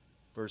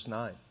 Verse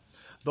 9.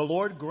 "The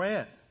Lord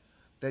grant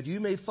that you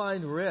may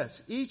find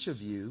rest, each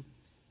of you,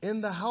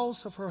 in the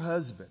house of her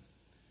husband."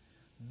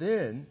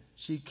 Then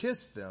she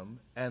kissed them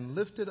and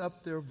lifted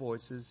up their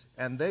voices,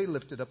 and they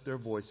lifted up their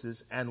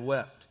voices and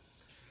wept.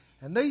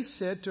 And they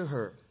said to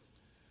her,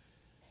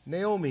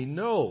 "Naomi,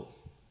 no,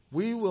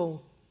 we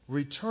will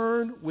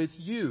return with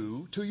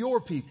you to your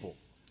people."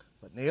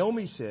 But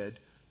Naomi said,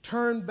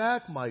 "Turn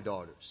back, my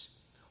daughters.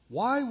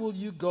 Why will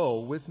you go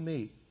with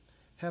me?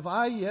 Have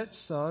I yet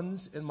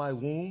sons in my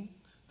womb,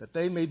 that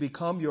they may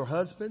become your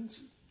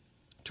husbands?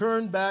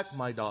 Turn back,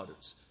 my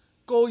daughters.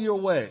 Go your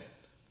way,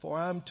 for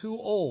I am too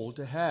old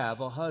to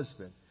have a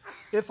husband.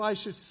 If I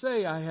should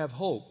say I have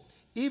hope,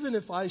 even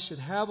if I should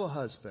have a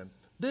husband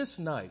this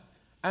night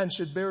and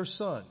should bear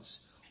sons,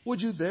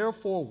 would you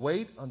therefore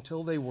wait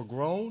until they were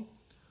grown?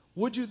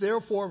 Would you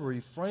therefore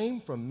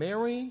refrain from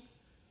marrying?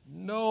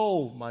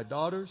 No, my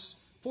daughters,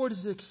 for it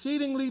is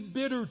exceedingly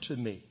bitter to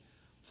me,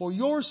 for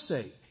your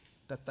sake,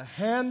 that the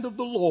hand of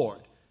the Lord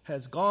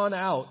has gone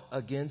out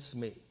against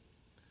me."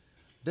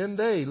 Then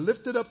they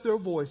lifted up their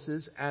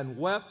voices and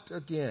wept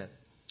again.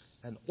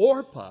 And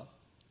Orpah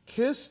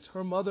kissed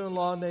her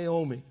mother-in-law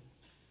Naomi.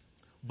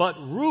 But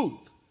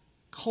Ruth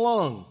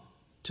clung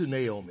to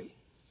Naomi.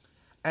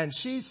 And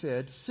she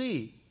said,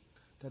 see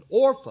that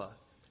Orpah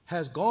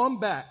has gone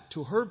back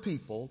to her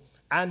people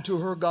and to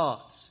her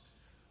gods.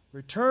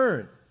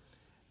 Return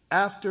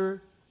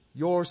after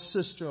your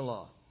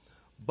sister-in-law.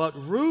 But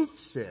Ruth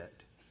said,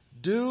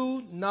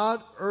 do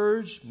not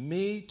urge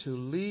me to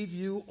leave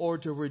you or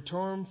to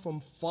return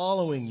from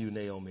following you,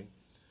 Naomi.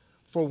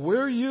 For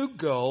where you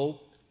go,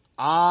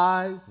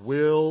 I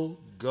will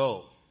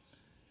go.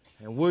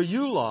 And where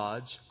you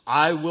lodge,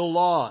 I will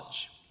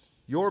lodge.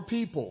 Your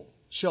people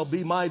shall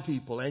be my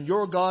people, and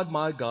your God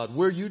my God.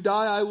 Where you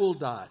die, I will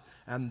die,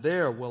 and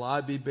there will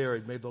I be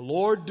buried. May the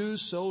Lord do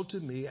so to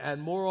me,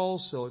 and more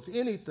also, if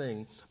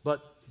anything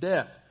but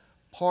death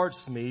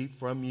parts me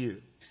from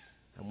you.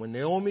 And when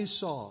Naomi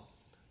saw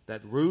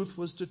that Ruth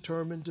was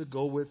determined to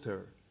go with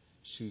her,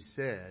 she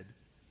said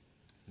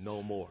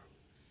no more.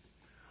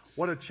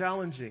 What a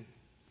challenging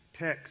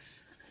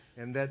text,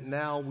 and that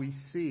now we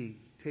see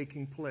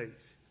taking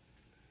place.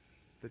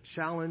 The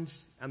challenge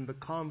and the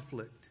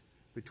conflict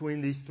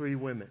between these three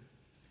women.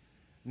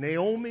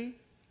 Naomi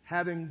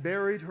having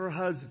buried her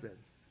husband,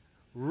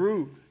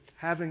 Ruth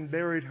having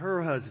buried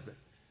her husband,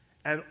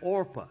 and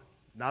Orpah,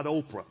 not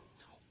Oprah,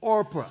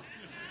 Orpah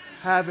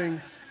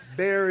having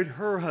buried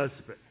her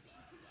husband,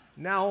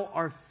 now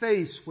are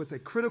faced with a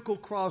critical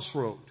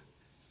crossroad,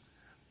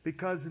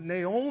 because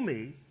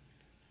Naomi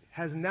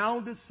has now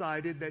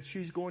decided that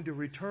she's going to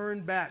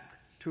return back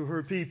to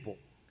her people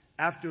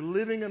after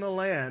living in a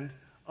land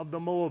of the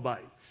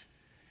Moabites.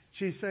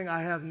 She's saying,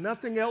 I have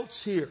nothing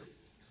else here.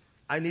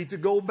 I need to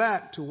go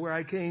back to where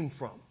I came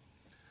from.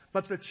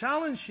 But the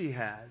challenge she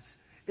has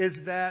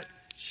is that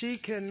she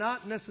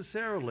cannot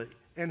necessarily,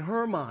 in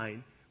her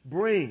mind,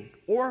 bring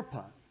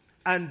Orpah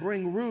and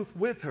bring Ruth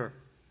with her,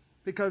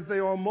 because they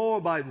are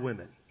Moabite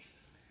women.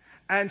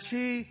 And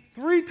she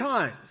 3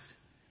 times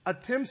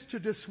attempts to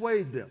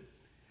dissuade them,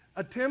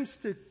 attempts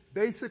to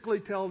basically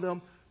tell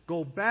them,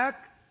 go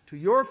back to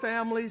your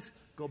families,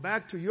 go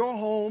back to your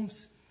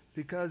homes,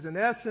 because in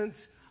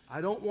essence,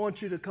 I don't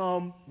want you to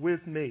come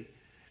with me.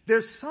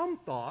 There's some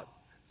thought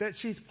that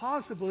she's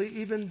possibly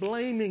even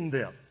blaming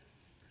them.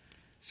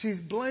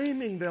 She's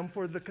blaming them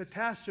for the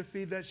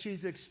catastrophe that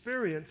she's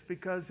experienced,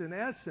 because in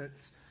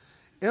essence,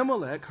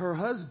 Elimelech, her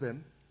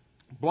husband,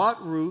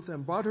 brought Ruth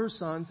and brought her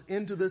sons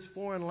into this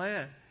foreign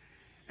land.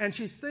 And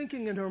she's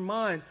thinking in her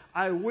mind,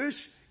 I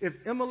wish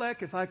if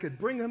Elimelech, if I could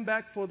bring him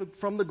back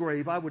from the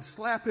grave, I would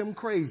slap him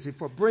crazy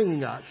for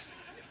bringing us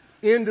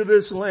into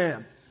this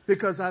land,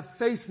 because I've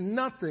faced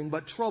nothing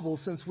but trouble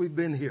since we've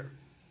been here.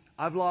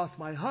 I've lost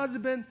my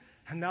husband,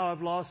 and now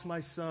I've lost my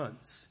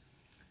sons.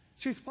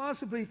 She's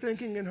possibly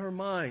thinking in her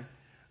mind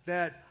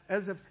that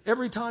as if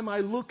every time I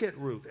look at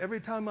Ruth,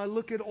 every time I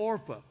look at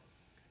Orpah,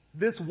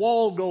 this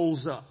wall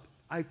goes up.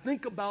 I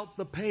think about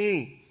the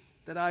pain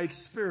that I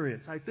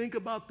experience. I think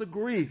about the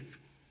grief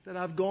that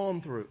I've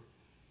gone through.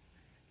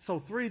 So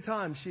 3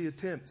 times she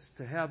attempts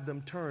to have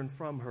them turn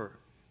from her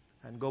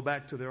and go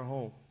back to their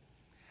home.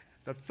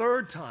 The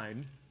 3rd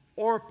time,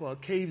 Orpah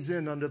caves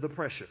in under the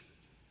pressure.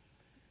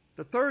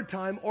 The 3rd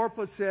time,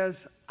 Orpah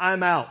says,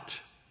 I'm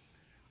out.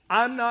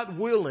 I'm not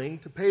willing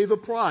to pay the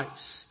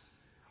price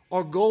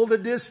or go the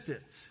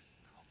distance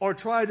or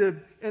try to,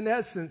 in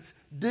essence,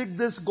 dig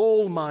this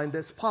gold mine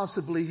that's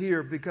possibly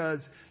here,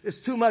 because it's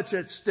too much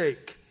at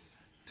stake.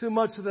 Too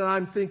much that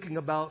I'm thinking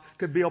about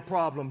could be a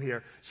problem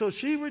here. So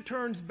she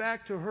returns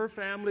back to her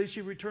family.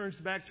 She returns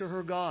back to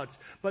her gods.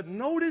 But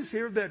notice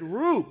here that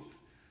Ruth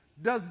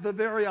does the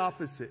very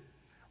opposite.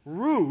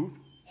 Ruth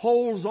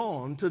holds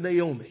on to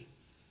Naomi.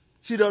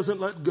 She doesn't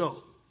let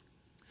go.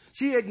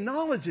 She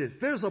acknowledges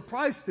there's a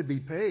price to be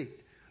paid.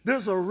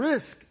 There's a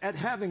risk at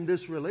having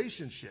this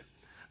relationship.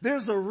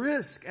 There's a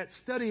risk at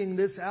studying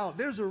this out.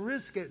 There's a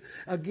risk at,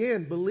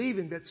 again,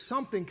 believing that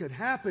something could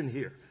happen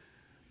here.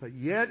 But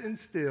yet and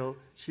still,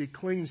 she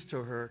clings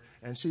to her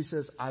and she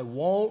says, I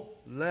won't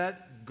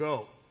let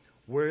go.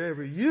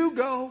 Wherever you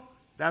go,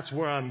 that's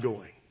where I'm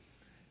going.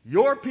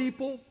 Your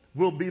people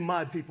will be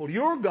my people.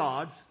 Your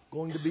God's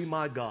going to be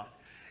my God.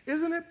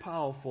 Isn't it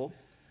powerful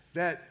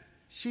that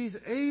she's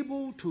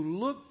able to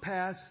look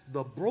past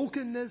the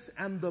brokenness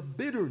and the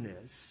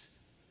bitterness?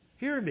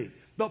 Hear me.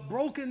 The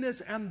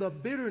brokenness and the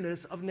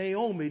bitterness of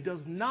Naomi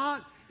does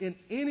not in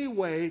any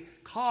way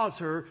cause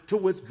her to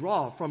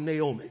withdraw from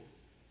Naomi.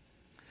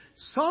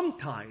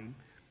 Sometimes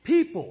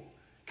people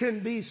can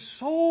be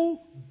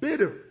so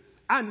bitter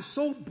and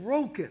so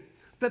broken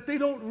that they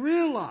don't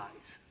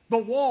realize the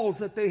walls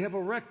that they have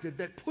erected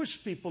that push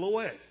people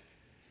away.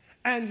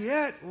 And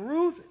yet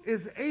Ruth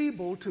is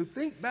able to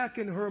think back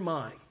in her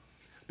mind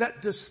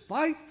that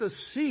despite the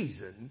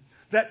season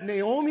that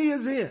Naomi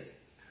is in,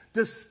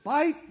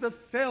 despite the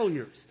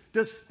failures,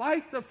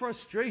 despite the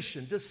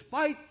frustration,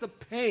 despite the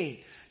pain,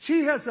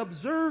 she has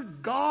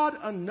observed God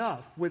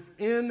enough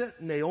within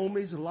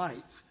Naomi's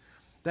life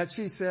that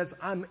she says,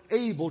 I'm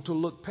able to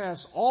look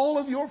past all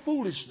of your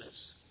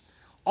foolishness,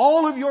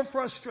 all of your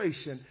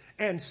frustration,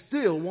 and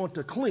still want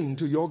to cling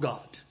to your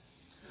God.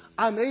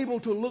 I'm able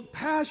to look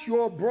past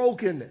your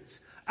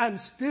brokenness and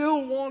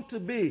still want to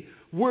be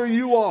where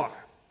you are,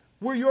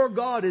 where your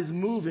God is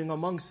moving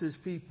amongst his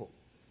people.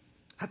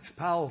 That's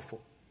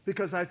powerful,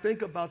 because I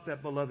think about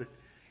that, beloved.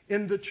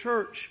 In the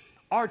church,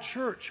 our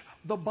church,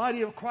 the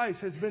body of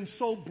Christ has been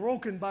so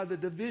broken by the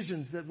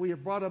divisions that we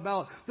have brought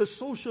about, the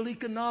social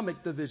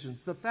economic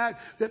divisions, the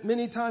fact that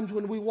many times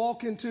when we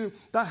walk into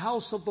the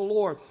house of the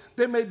Lord,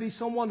 there may be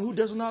someone who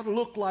does not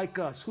look like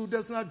us, who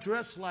does not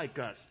dress like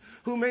us,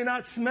 who may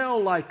not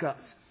smell like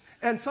us.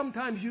 And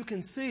sometimes you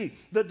can see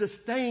the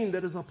disdain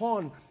that is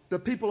upon the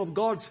people of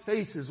God's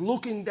faces,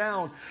 looking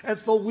down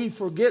as though we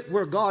forget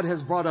where God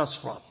has brought us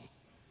from.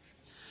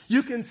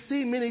 You can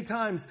see many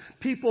times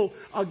people,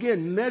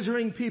 again,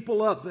 measuring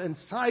people up and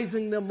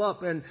sizing them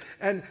up, and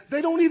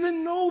they don't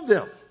even know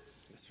them.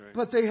 That's right.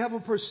 But they have a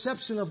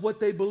perception of what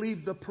they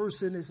believe the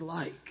person is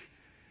like.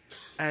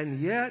 And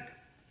yet,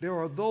 there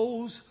are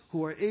those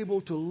who are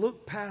able to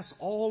look past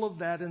all of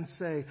that and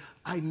say,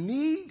 I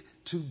need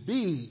to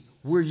be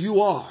where you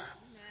are.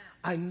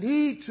 I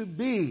need to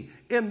be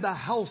in the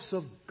house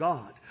of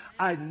God.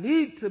 I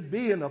need to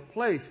be in a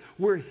place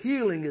where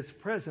healing is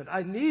present.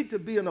 I need to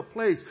be in a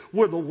place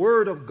where the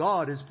word of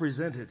God is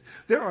presented.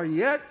 There are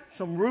yet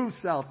some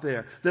Ruths out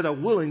there that are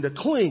willing to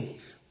cling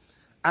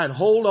and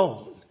hold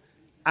on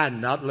and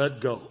not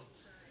let go.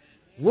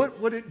 What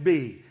would it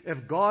be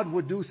if God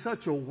would do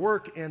such a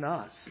work in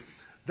us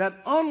that,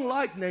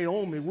 unlike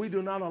Naomi, we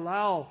do not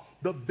allow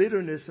the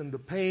bitterness and the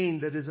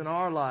pain that is in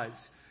our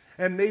lives,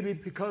 and maybe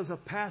because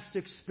of past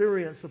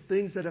experience of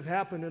things that have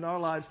happened in our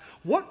lives,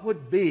 what would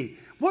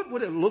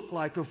it look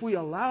like if we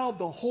allowed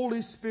the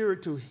Holy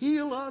Spirit to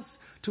heal us,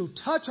 to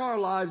touch our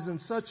lives in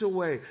such a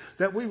way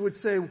that we would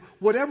say,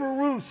 whatever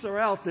Ruths are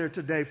out there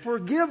today,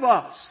 forgive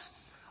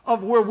us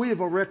of where we have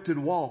erected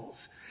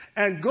walls,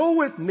 and go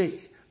with me,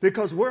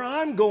 because where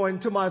I'm going,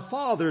 to my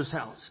Father's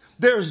house,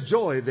 there's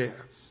joy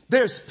there.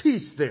 There's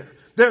peace there.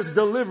 There's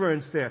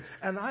deliverance there.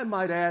 And I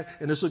might add,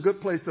 and it's a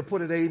good place to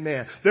put it,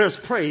 amen, there's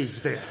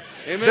praise there.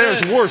 Amen.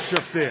 There's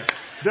worship there.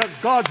 That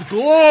God's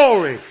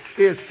glory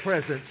is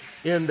present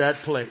in that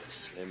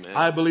place. Amen.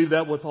 I believe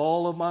that with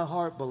all of my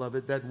heart,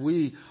 beloved, that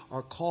we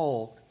are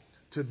called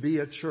to be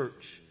a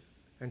church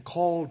and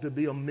called to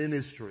be a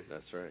ministry.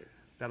 That's right.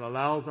 That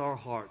allows our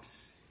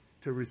hearts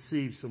to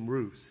receive some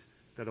Ruths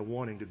that are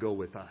wanting to go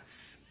with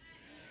us.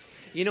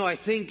 You know, I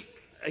think,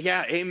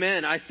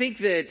 amen. I think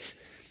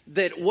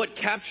that what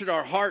captured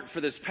our heart for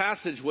this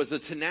passage was the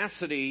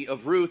tenacity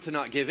of Ruth to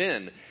not give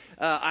in.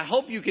 I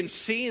hope you can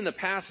see in the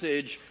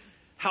passage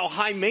how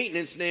high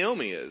maintenance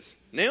Naomi is.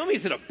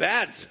 Naomi's in a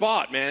bad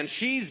spot, man.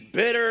 She's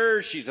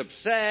bitter, she's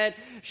upset,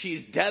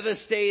 she's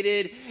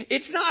devastated.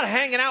 It's not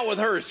hanging out with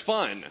her is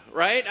fun,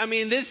 right? I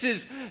mean, this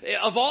is,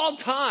 of all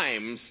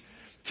times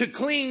to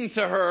cling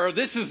to her,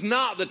 this is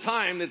not the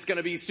time that's going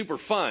to be super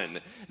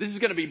fun. This is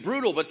going to be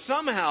brutal, but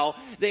somehow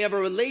they have a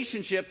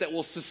relationship that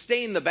will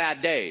sustain the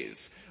bad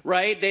days.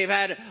 Right? They've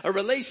had a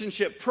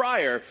relationship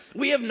prior.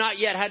 We have not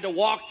yet had to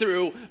walk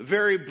through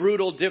very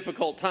brutal,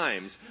 difficult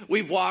times.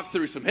 We've walked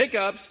through some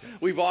hiccups.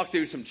 We've walked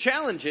through some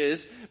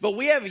challenges, but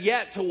we have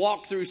yet to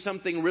walk through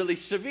something really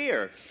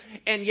severe.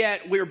 And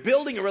yet we're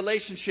building a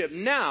relationship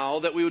now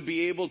that we would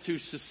be able to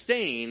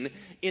sustain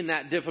in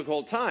that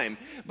difficult time.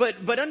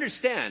 But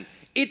understand,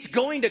 it's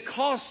going to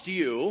cost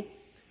you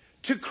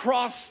to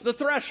cross the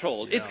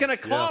threshold. Yeah, it's going to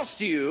cost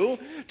you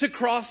to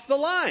cross the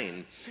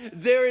line.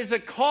 There is a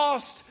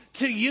cost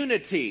to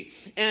unity.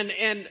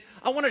 And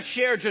I want to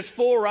share just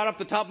four right off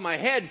the top of my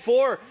head,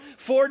 four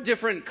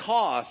different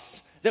costs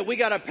that we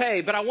got to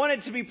pay. But I want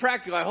it to be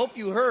practical. I hope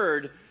you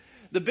heard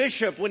the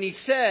bishop when he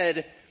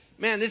said,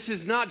 man, this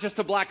is not just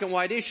a black and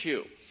white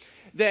issue.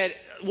 That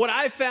what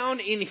I found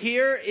in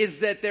here is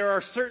that there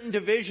are certain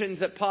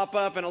divisions that pop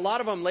up, and a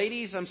lot of them,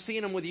 ladies, I'm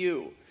seeing them with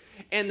you.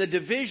 And the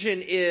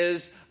division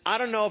is, I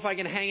don't know if I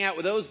can hang out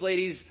with those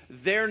ladies.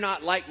 They're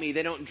not like me.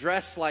 They don't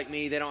dress like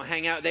me. They don't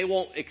hang out. They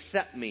won't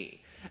accept me.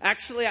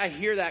 Actually, I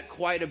hear that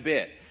quite a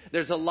bit.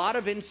 There's a lot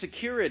of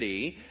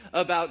insecurity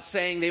about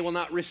saying they will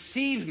not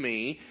receive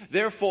me,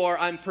 therefore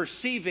I'm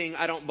perceiving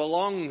I don't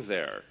belong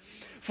there.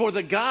 For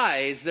the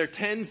guys, there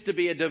tends to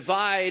be a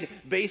divide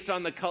based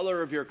on the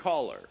color of your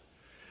collar,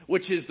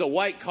 which is the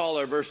white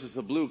collar versus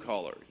the blue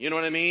collar. You know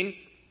what I mean?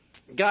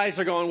 Guys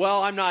are going,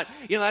 well, I'm not,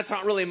 that's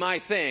not really my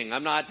thing.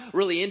 I'm not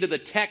really into the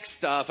tech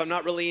stuff. I'm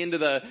not really into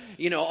the,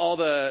 all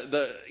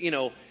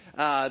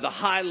the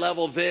high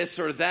level this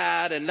or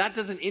that, and that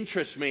doesn't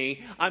interest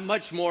me. I'm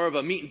much more of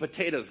a meat and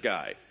potatoes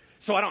guy.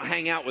 So I don't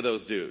hang out with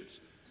those dudes.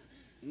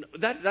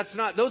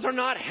 Those are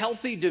not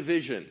healthy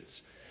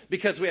divisions,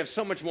 because we have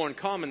so much more in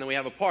common than we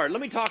have apart.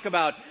 Let me talk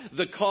about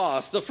the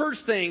cost. The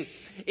first thing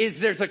is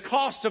there's a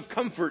cost of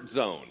comfort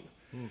zone.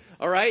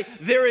 All right?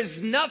 There is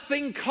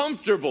nothing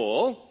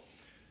comfortable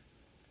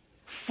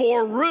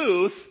for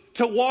Ruth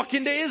to walk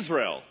into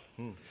Israel.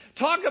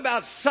 Talk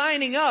about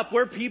signing up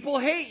where people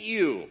hate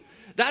you.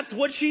 That's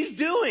what she's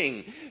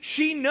doing.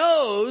 She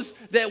knows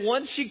that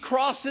once she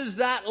crosses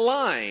that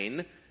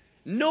line,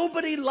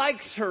 nobody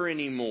likes her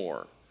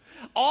anymore.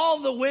 All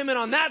the women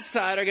on that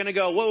side are going to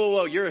go,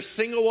 whoa, you're a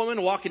single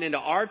woman walking into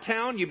our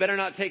town? You better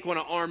not take one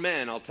of our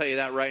men, I'll tell you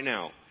that right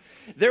now.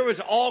 There was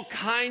all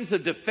kinds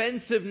of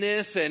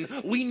defensiveness and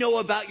we know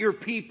about your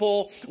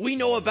people. We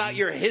know about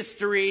your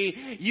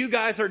history. You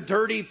guys are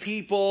dirty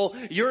people.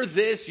 You're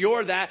this,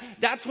 you're that.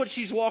 That's what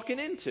she's walking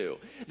into.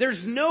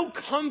 There's no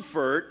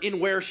comfort in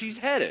where she's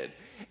headed.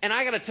 And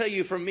I gotta tell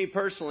you, from me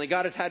personally,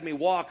 God has had me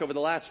walk over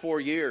the last 4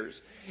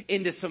 years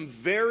into some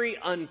very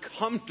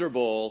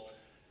uncomfortable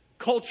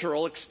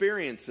cultural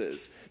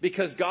experiences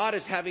because God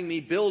is having me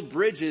build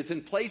bridges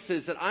in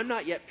places that I'm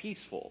not yet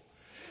peaceful.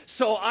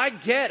 So I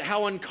get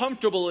how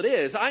uncomfortable it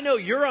is. I know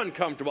you're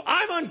uncomfortable.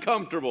 I'm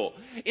uncomfortable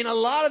in a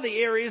lot of the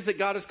areas that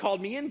God has called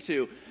me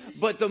into.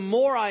 But the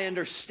more I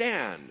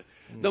understand,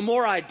 the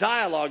more I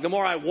dialogue, the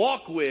more I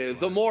walk with,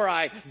 the more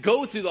I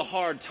go through the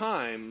hard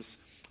times,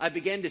 I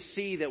began to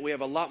see that we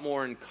have a lot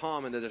more in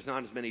common, that there's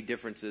not as many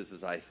differences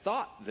as I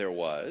thought there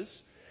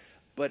was.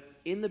 But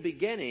in the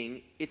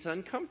beginning, it's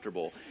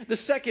uncomfortable. The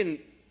second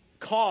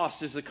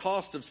cost is the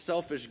cost of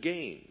selfish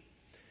gain.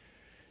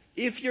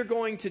 If you're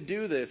going to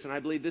do this, and I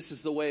believe this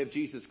is the way of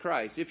Jesus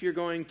Christ, if you're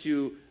going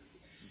to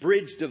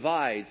bridge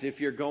divides, if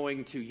you're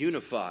going to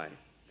unify,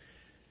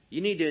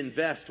 you need to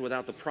invest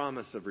without the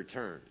promise of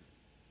return.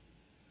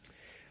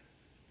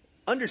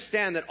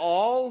 Understand that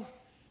all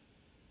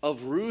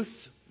of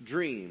Ruth's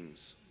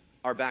dreams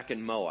are back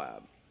in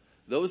Moab.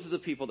 Those are the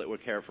people that will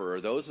care for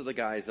her. Those are the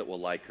guys that will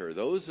like her.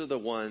 Those are the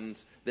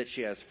ones that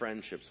she has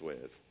friendships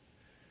with.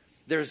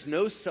 There's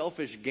no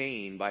selfish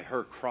gain by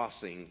her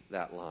crossing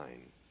that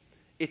line.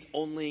 It's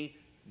only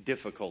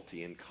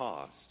difficulty and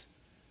cost.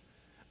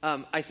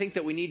 I think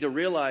that we need to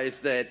realize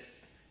that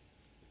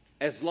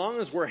as long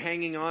as we're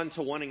hanging on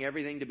to wanting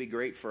everything to be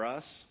great for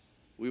us,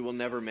 we will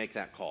never make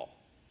that call.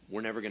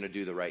 We're never going to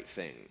do the right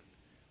thing.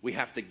 We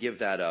have to give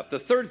that up. The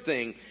third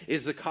thing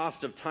is the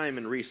cost of time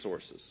and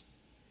resources.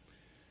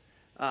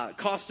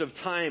 Cost of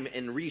time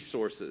and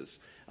resources.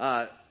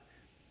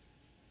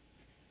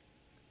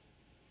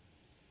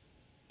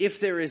 If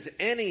there is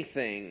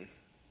anything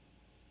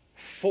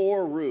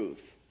for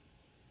Ruth,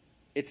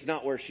 it's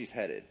not where she's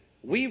headed.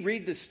 We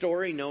read the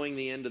story knowing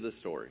the end of the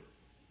story.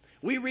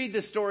 We read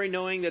the story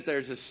knowing that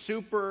there's a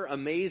super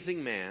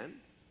amazing man,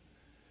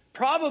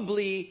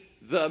 probably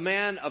the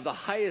man of the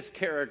highest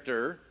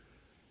character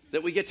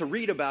that we get to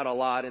read about a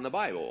lot in the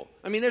Bible.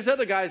 I mean, there's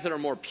other guys that are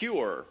more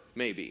pure,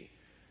 maybe.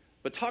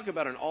 But talk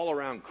about an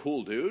all-around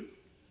cool dude.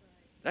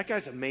 That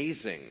guy's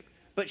amazing.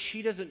 But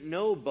she doesn't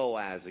know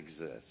Boaz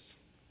exists.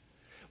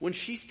 When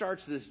she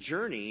starts this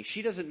journey,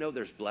 she doesn't know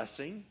there's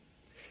blessing.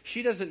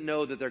 She doesn't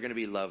know that they're going to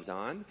be loved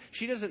on.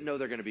 She doesn't know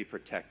they're going to be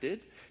protected.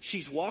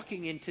 She's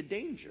walking into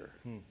danger.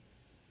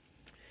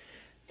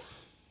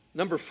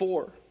 Number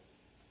 4,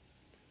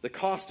 the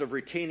cost of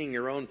retaining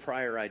your own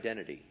prior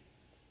identity.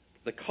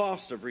 The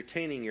cost of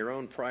retaining your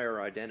own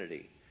prior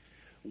identity.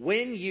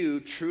 When you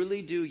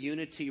truly do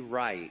unity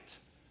right,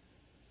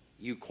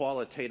 you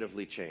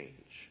qualitatively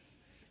change.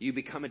 You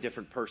become a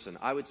different person.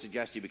 I would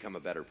suggest you become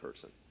a better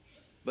person.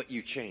 But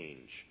you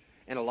change.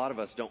 And a lot of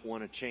us don't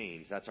want to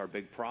change. That's our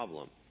big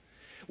problem.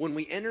 When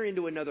we enter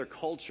into another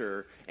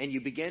culture and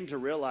you begin to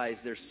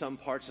realize there's some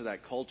parts of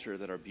that culture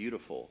that are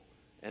beautiful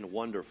and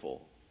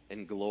wonderful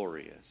and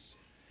glorious,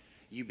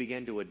 you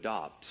begin to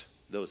adopt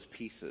those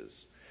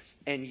pieces.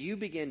 And you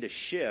begin to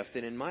shift,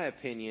 and in my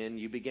opinion,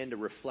 you begin to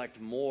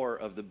reflect more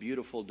of the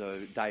beautiful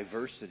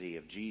diversity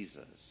of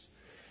Jesus.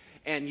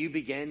 And you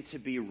begin to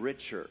be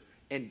richer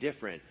and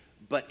different.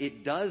 But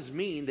it does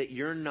mean that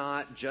you're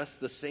not just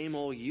the same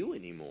old you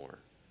anymore.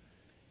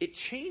 It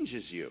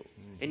changes you.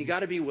 And you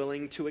got to be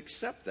willing to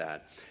accept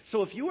that.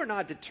 So if you are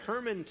not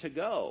determined to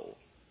go,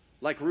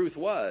 like Ruth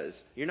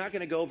was, you're not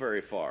going to go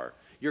very far.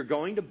 You're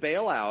going to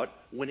bail out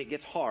when it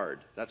gets hard.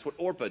 That's what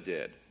Orpah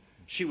did.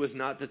 She was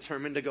not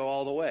determined to go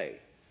all the way.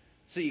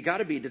 So you got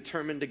to be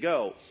determined to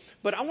go.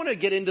 But I want to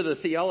get into the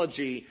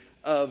theology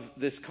of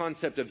this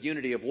concept of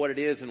unity, of what it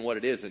is and what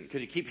it isn't,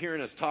 because you keep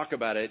hearing us talk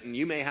about it, and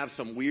you may have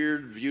some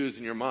weird views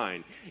in your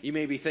mind. You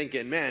may be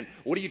thinking, man,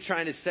 what are you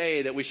trying to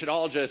say, that we should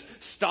all just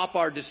stop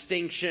our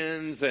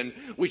distinctions and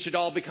we should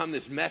all become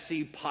this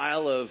messy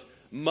pile of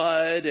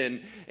mud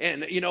and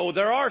you know,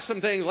 there are some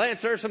things,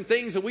 Lance, there are some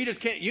things that we just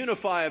can't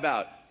unify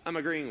about. I'm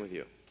agreeing with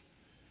you.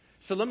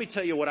 So let me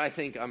tell you what I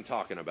think I'm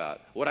talking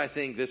about, what I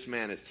think this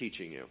man is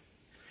teaching you,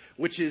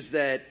 which is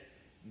that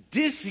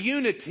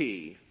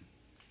disunity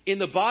in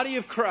the body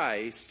of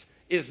Christ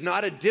is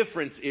not a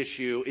difference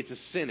issue, it's a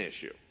sin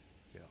issue.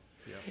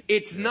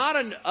 It's not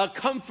a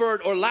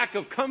comfort or lack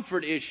of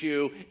comfort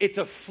issue, it's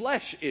a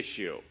flesh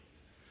issue.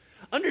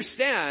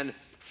 Understand,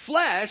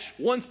 flesh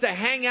wants to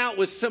hang out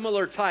with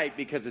similar type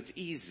because it's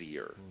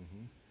easier.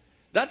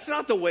 That's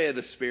not the way of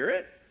the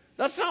Spirit.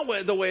 That's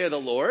not the way of the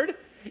Lord.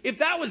 If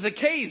that was the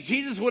case,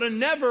 Jesus would have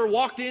never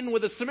walked in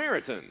with the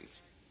Samaritans.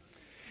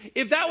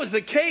 If that was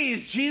the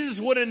case, Jesus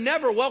would have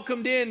never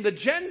welcomed in the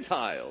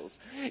Gentiles.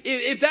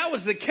 If that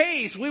was the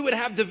case, we would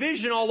have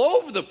division all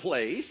over the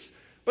place,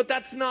 but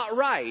that's not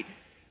right.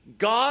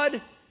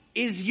 God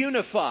is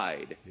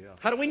unified.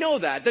 How do we know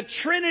that? The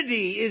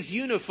Trinity is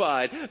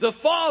unified. The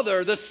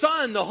Father, the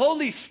Son, the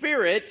Holy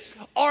Spirit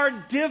are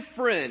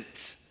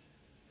different,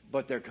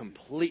 but they're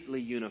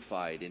completely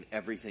unified in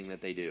everything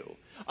that they do.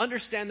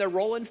 Understand their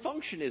role and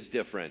function is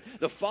different.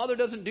 The Father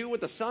doesn't do what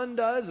the Son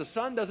does. The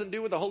Son doesn't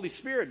do what the Holy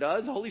Spirit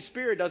does. The Holy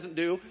Spirit doesn't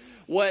do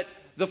what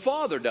the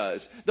Father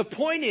does. The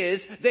point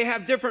is, they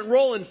have different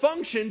role and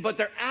function, but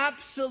they're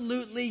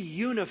absolutely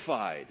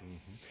unified.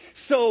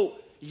 So,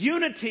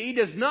 unity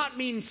does not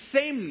mean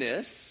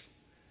sameness.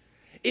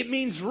 It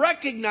means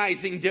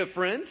recognizing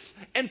difference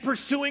and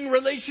pursuing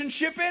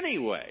relationship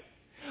anyway.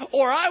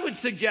 Or I would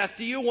suggest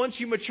to you, once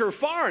you mature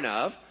far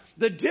enough,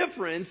 the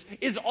difference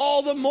is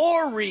all the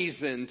more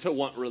reason to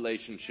want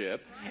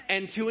relationship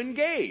and to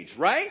engage,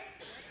 right?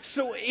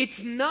 So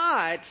it's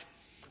not,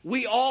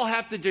 we all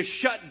have to just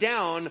shut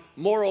down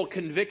moral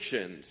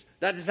convictions.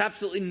 That is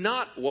absolutely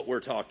not what we're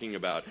talking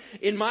about.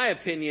 In my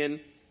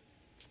opinion,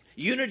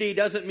 unity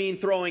doesn't mean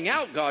throwing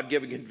out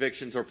God-given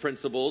convictions or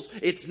principles.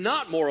 It's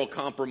not moral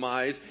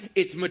compromise.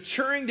 It's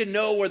maturing to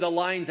know where the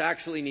lines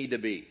actually need to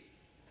be.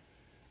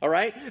 All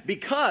right?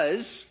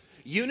 Because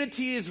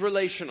unity is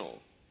relational.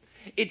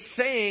 It's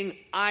saying,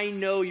 I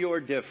know you're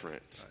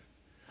different.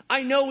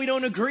 I know we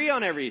don't agree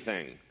on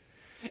everything.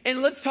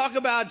 And let's talk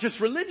about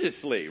just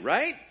religiously,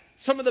 right?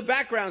 Some of the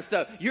background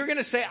stuff. You're going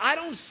to say, I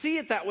don't see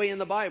it that way in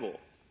the Bible.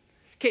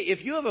 Okay,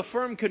 if you have a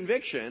firm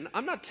conviction,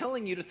 I'm not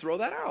telling you to throw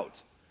that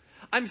out.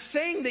 I'm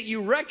saying that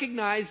you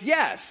recognize,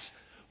 yes,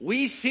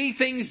 we see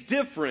things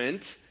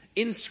different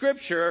in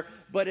Scripture,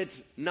 but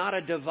it's not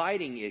a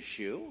dividing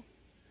issue.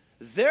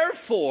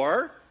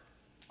 Therefore,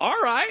 all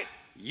right,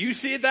 you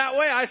see it that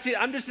way, I see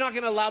it. I'm just not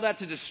going to allow that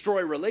to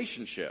destroy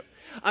relationship.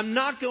 I'm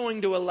not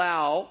going to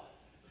allow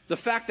the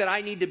fact that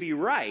I need to be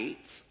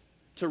right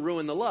to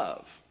ruin the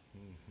love.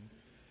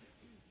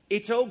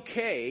 It's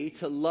okay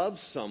to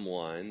love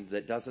someone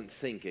that doesn't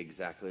think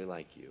exactly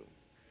like you.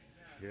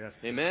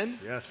 Yes. Amen?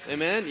 Yes.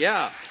 Amen?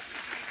 Yeah.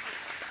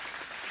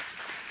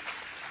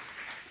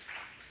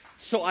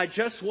 So I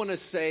just want to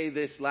say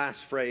this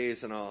last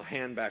phrase, and I'll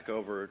hand back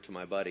over to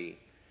my buddy.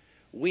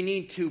 We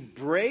need to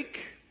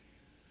break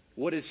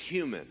what is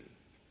human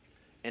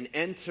and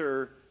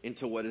enter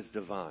into what is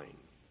divine.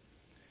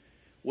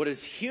 What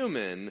is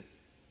human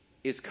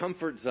is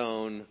comfort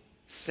zone,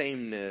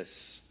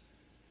 sameness,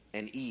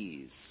 and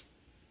ease.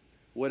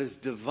 What is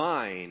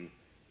divine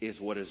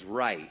is what is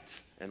right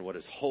and what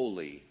is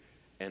holy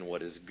and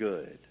what is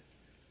good.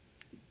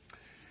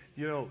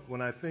 You know,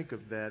 when I think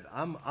of that,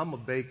 I'm a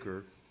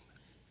baker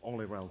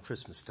only around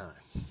Christmas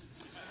time.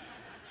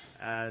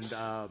 And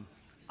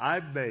I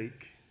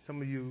bake,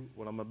 some of you,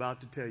 what I'm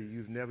about to tell you,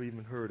 you've never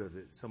even heard of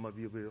it. Some of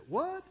you will be like,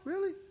 what?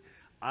 Really?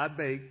 I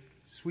bake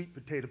sweet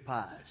potato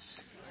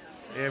pies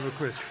every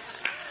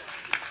Christmas.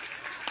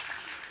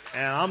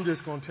 And I'm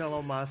just going to tell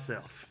on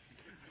myself.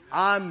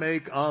 I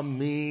make a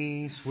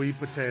mean sweet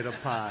potato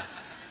pie.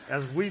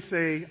 As we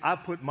say, I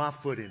put my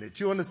foot in it.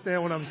 You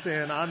understand what I'm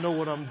saying? I know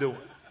what I'm doing.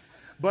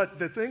 But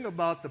the thing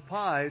about the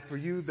pie, for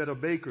you that are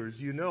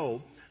bakers, you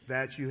know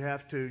that you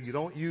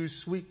don't use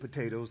sweet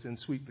potatoes in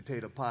sweet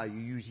potato pie. You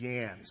use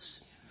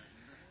yams.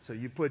 So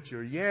you put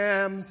your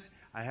yams.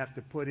 I have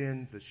to put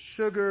in the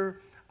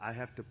sugar. I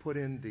have to put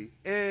in the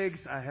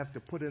eggs. I have to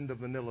put in the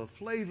vanilla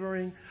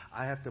flavoring.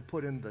 I have to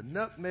put in the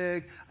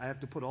nutmeg. I have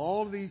to put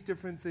all of these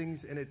different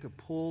things in it to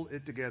pull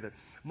it together.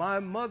 My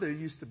mother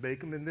used to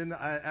bake them, and then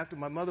after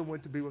my mother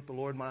went to be with the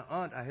Lord, my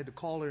aunt, I had to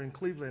call her in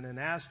Cleveland and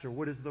asked her,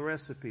 what is the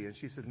recipe? And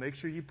she said, make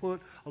sure you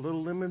put a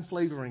little lemon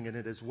flavoring in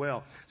it as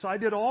well. So I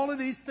did all of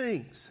these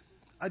things.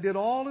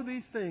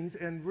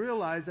 And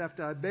realized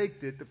after I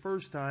baked it the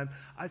first time,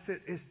 I said,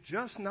 it's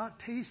just not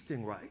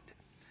tasting right.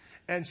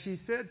 And she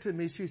said to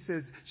me,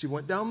 she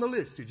went down the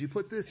list. Did you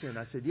put this in?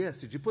 I said, yes.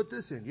 Did you put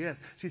this in? Yes.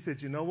 She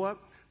said, you know what?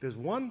 There's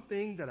one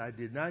thing that I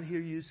did not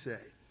hear you say.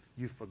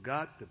 You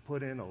forgot to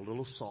put in a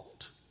little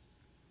salt.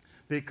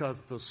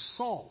 Because the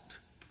salt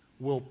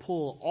will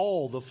pull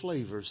all the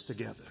flavors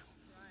together.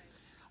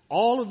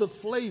 All of the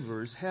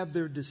flavors have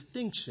their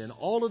distinction.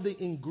 All of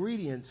the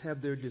ingredients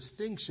have their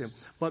distinction.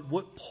 But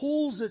what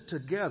pulls it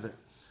together,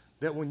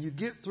 that when you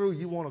get through,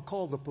 you want to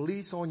call the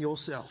police on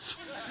yourself,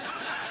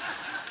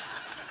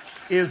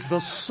 is the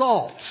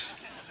salt.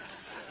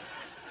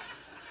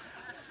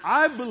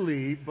 I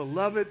believe,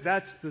 beloved,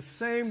 that's the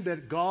same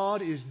that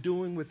God is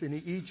doing within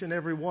each and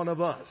every one of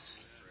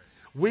us.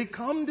 We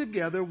come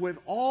together with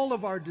all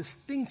of our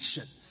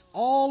distinctions,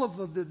 all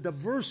of the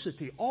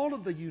diversity, all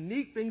of the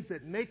unique things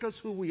that make us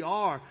who we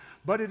are.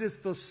 But it is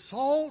the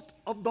salt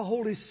of the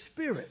Holy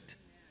Spirit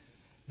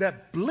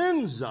that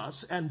blends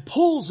us and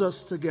pulls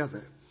us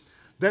together.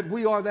 That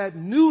we are that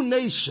new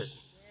nation,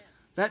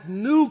 that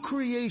new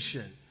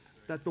creation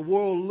that the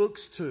world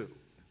looks to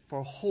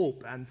for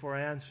hope and for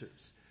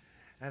answers.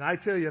 And I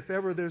tell you, if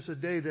ever there's a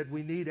day that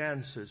we need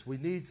answers, we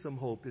need some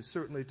hope, it's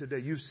certainly today.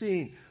 You've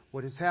seen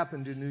what has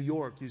happened in New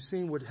York. You've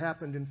seen what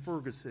happened in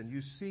Ferguson.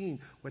 You've seen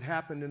what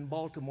happened in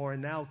Baltimore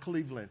and now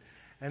Cleveland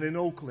and in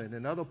Oakland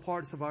and other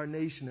parts of our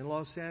nation, in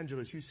Los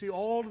Angeles. You see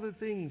all of the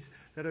things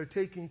that are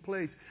taking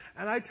place.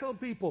 And I tell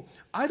people,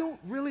 I don't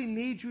really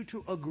need you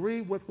to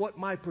agree with what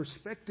my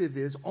perspective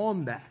is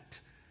on that.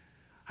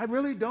 I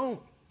really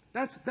don't.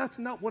 That's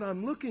not what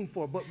I'm looking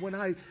for. But when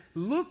I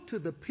look to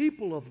the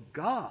people of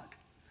God,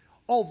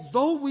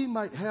 although we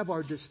might have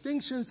our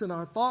distinctions and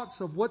our thoughts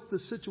of what the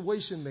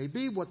situation may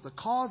be, what the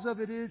cause of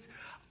it is,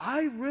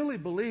 I really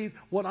believe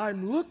what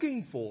I'm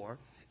looking for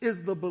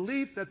is the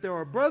belief that there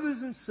are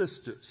brothers and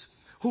sisters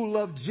who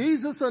love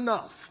Jesus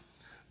enough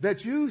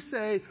that you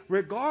say,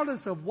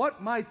 regardless of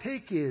what my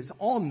take is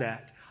on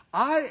that,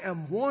 I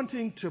am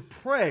wanting to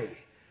pray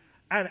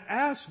and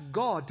ask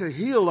God to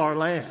heal our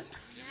land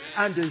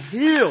and to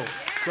heal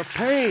the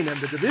pain and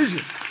the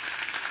division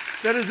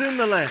that is in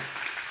the land.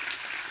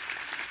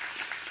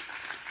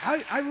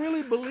 I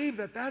really believe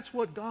that that's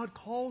what God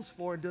calls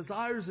for and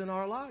desires in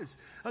our lives.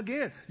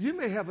 Again, you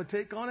may have a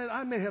take on it,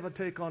 I may have a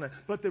take on it,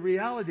 but the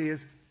reality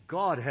is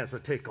God has a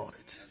take on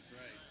it.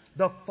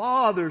 The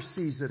Father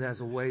sees it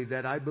as a way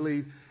that I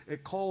believe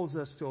it calls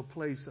us to a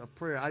place of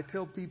prayer. I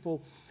tell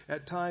people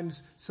at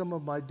times, some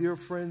of my dear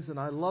friends, and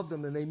I love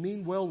them, and they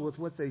mean well with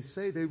what they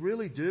say. They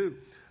really do.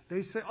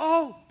 They say,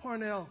 oh,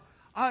 Parnell,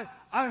 I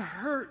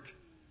hurt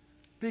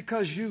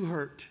because you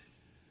hurt.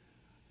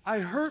 I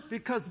hurt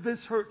because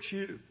this hurts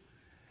you.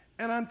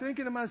 And I'm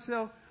thinking to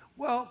myself,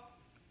 well,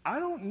 I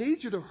don't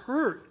need you to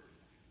hurt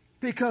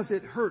because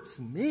it hurts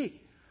me.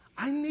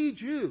 I need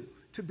you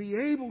to be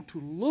able to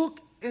look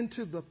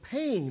into the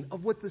pain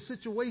of what the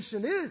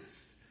situation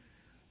is.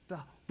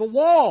 The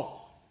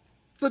wall,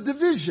 the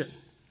division,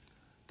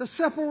 the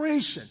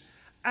separation,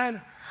 and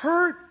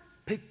hurt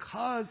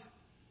because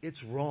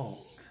it's wrong.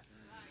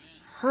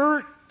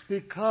 Hurt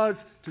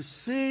because to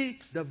see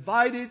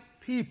divided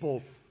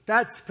people,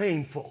 that's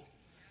painful.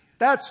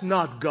 That's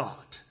not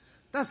God.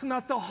 That's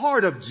not the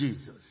heart of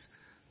Jesus.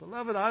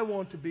 Beloved, I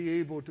want to be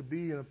able to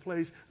be in a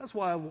place. That's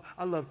why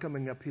I love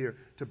coming up here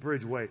to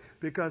Bridgeway,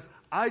 because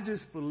I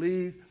just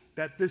believe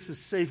that this is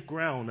safe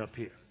ground up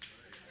here.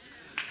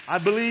 I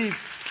believe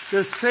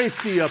there's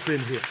safety up in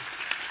here.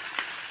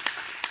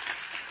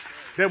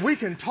 That we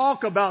can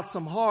talk about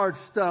some hard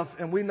stuff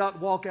and we not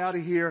walk out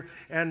of here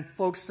and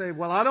folks say,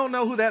 well, I don't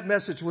know who that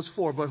message was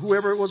for, but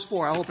whoever it was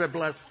for, I hope it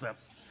blessed them.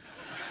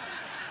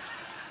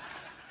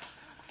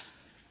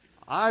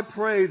 I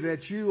pray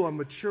that you are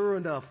mature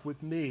enough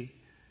with me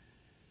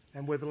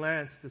and with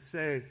Lance to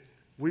say,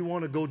 we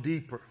want to go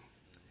deeper.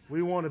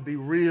 We want to be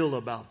real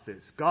about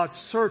this. God,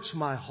 search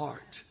my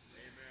heart.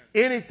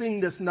 Amen.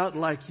 Anything that's not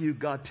like you,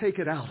 God, take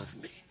it out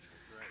of me.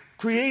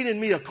 Create in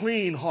me a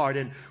clean heart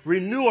and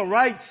renew a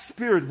right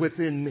spirit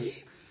within me.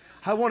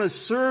 I want to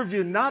serve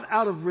you not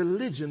out of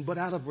religion, but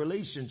out of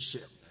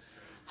relationship.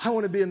 I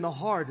want to be in the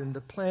heart and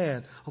the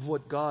plan of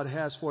what God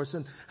has for us.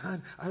 And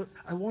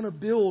I want to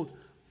build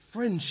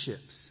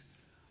friendships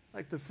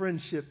like the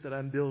friendship that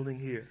I'm building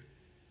here.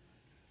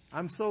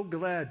 I'm so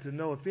glad to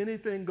know if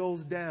anything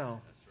goes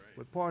down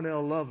with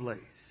Parnell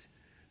Lovelace,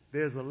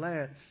 there's a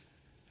Lance,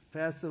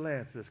 Pastor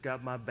Lance, that's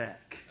got my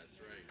back.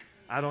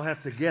 I don't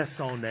have to guess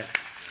on that.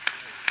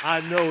 I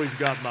know he's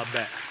got my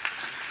back.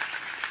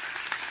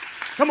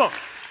 Come on.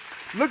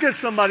 Look at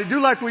somebody.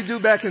 Do like we do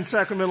back in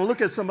Sacramento.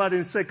 Look at somebody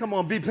and say, come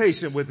on, be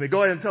patient with me.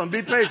 Go ahead and tell them,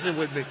 be patient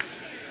with me.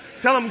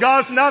 Tell them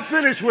God's not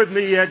finished with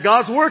me yet.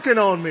 God's working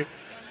on me.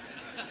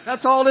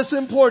 That's all that's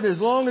important,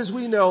 as long as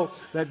we know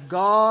that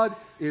God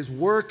is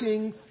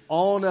working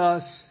on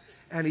us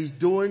and he's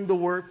doing the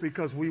work,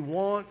 because we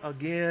want,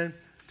 again,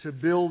 to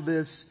build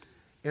this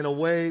in a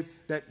way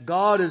that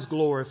God is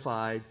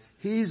glorified.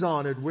 He's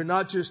honored. We're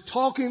not just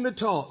talking the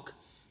talk,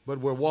 but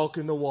we're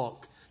walking the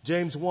walk.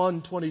 James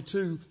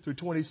 1:22 through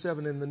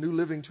 27 in the New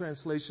Living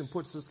Translation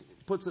puts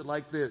it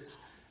like this.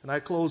 And I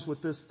close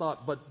with this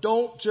thought. But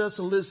don't just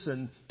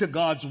listen to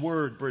God's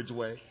word,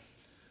 Bridgeway.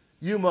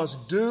 You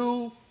must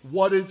do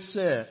what it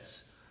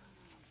says.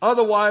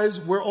 Otherwise,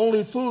 we're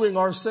only fooling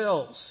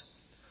ourselves.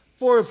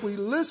 For if we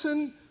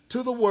listen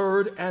to the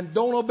word and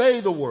don't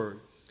obey the word,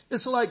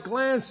 it's like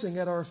glancing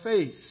at our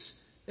face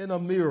in a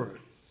mirror.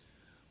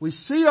 We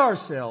see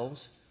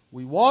ourselves,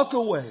 we walk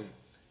away,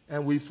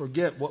 and we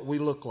forget what we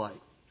look like.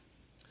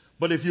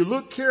 But if you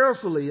look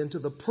carefully into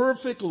the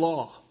perfect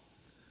law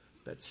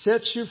that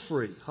sets you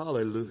free,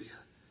 hallelujah,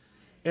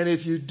 and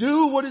if you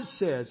do what it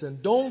says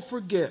and don't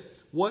forget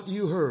what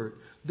you heard,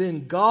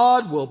 then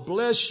God will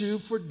bless you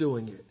for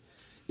doing it.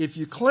 If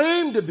you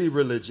claim to be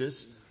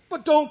religious,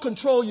 but don't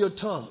control your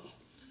tongue,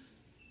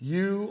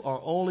 you are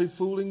only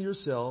fooling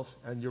yourself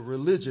and your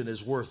religion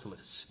is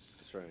worthless.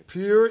 Right.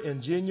 Pure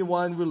and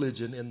genuine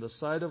religion in the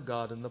sight of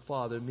God and the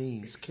Father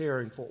means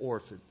caring for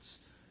orphans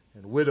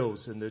and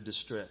widows in their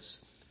distress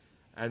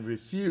and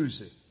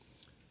refusing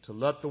to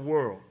let the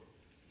world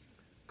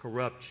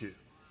corrupt you.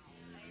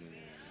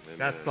 Amen.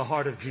 That's the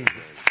heart of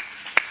Jesus.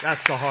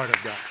 That's the heart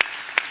of God.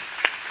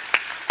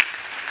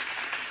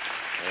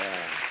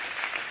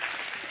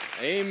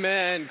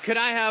 Amen. Could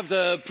I have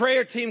the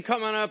prayer team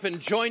come on up and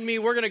join me?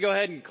 We're going to go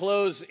ahead and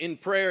close in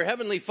prayer.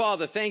 Heavenly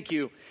Father, thank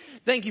you.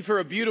 Thank you for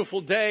a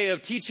beautiful day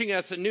of teaching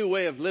us a new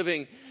way of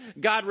living.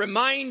 God,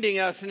 reminding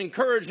us and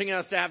encouraging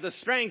us to have the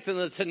strength and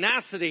the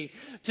tenacity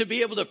to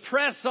be able to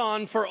press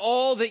on for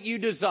all that you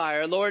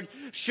desire. Lord,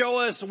 show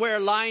us where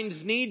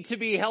lines need to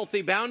be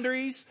healthy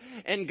boundaries,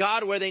 and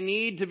God, where they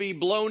need to be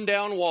blown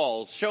down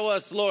walls. Show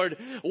us, Lord,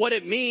 what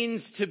it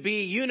means to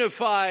be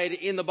unified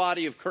in the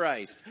body of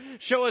Christ.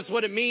 Show us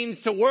what it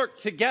means to work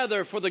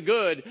together for the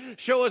good.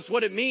 Show us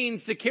what it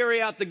means to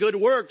carry out the good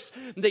works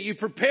that you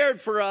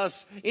prepared for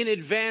us in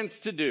advance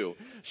to do.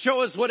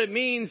 Show us what it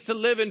means to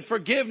live in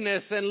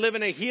forgiveness and live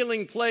in a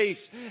healing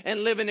place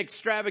and live in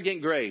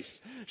extravagant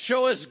grace.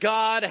 Show us,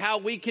 God, how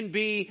we can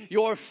be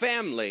your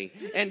family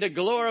and to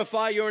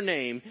glorify your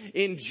name.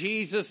 In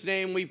Jesus'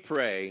 name we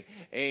pray.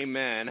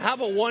 Amen.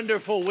 Have a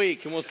wonderful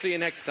week, and we'll see you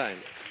next time.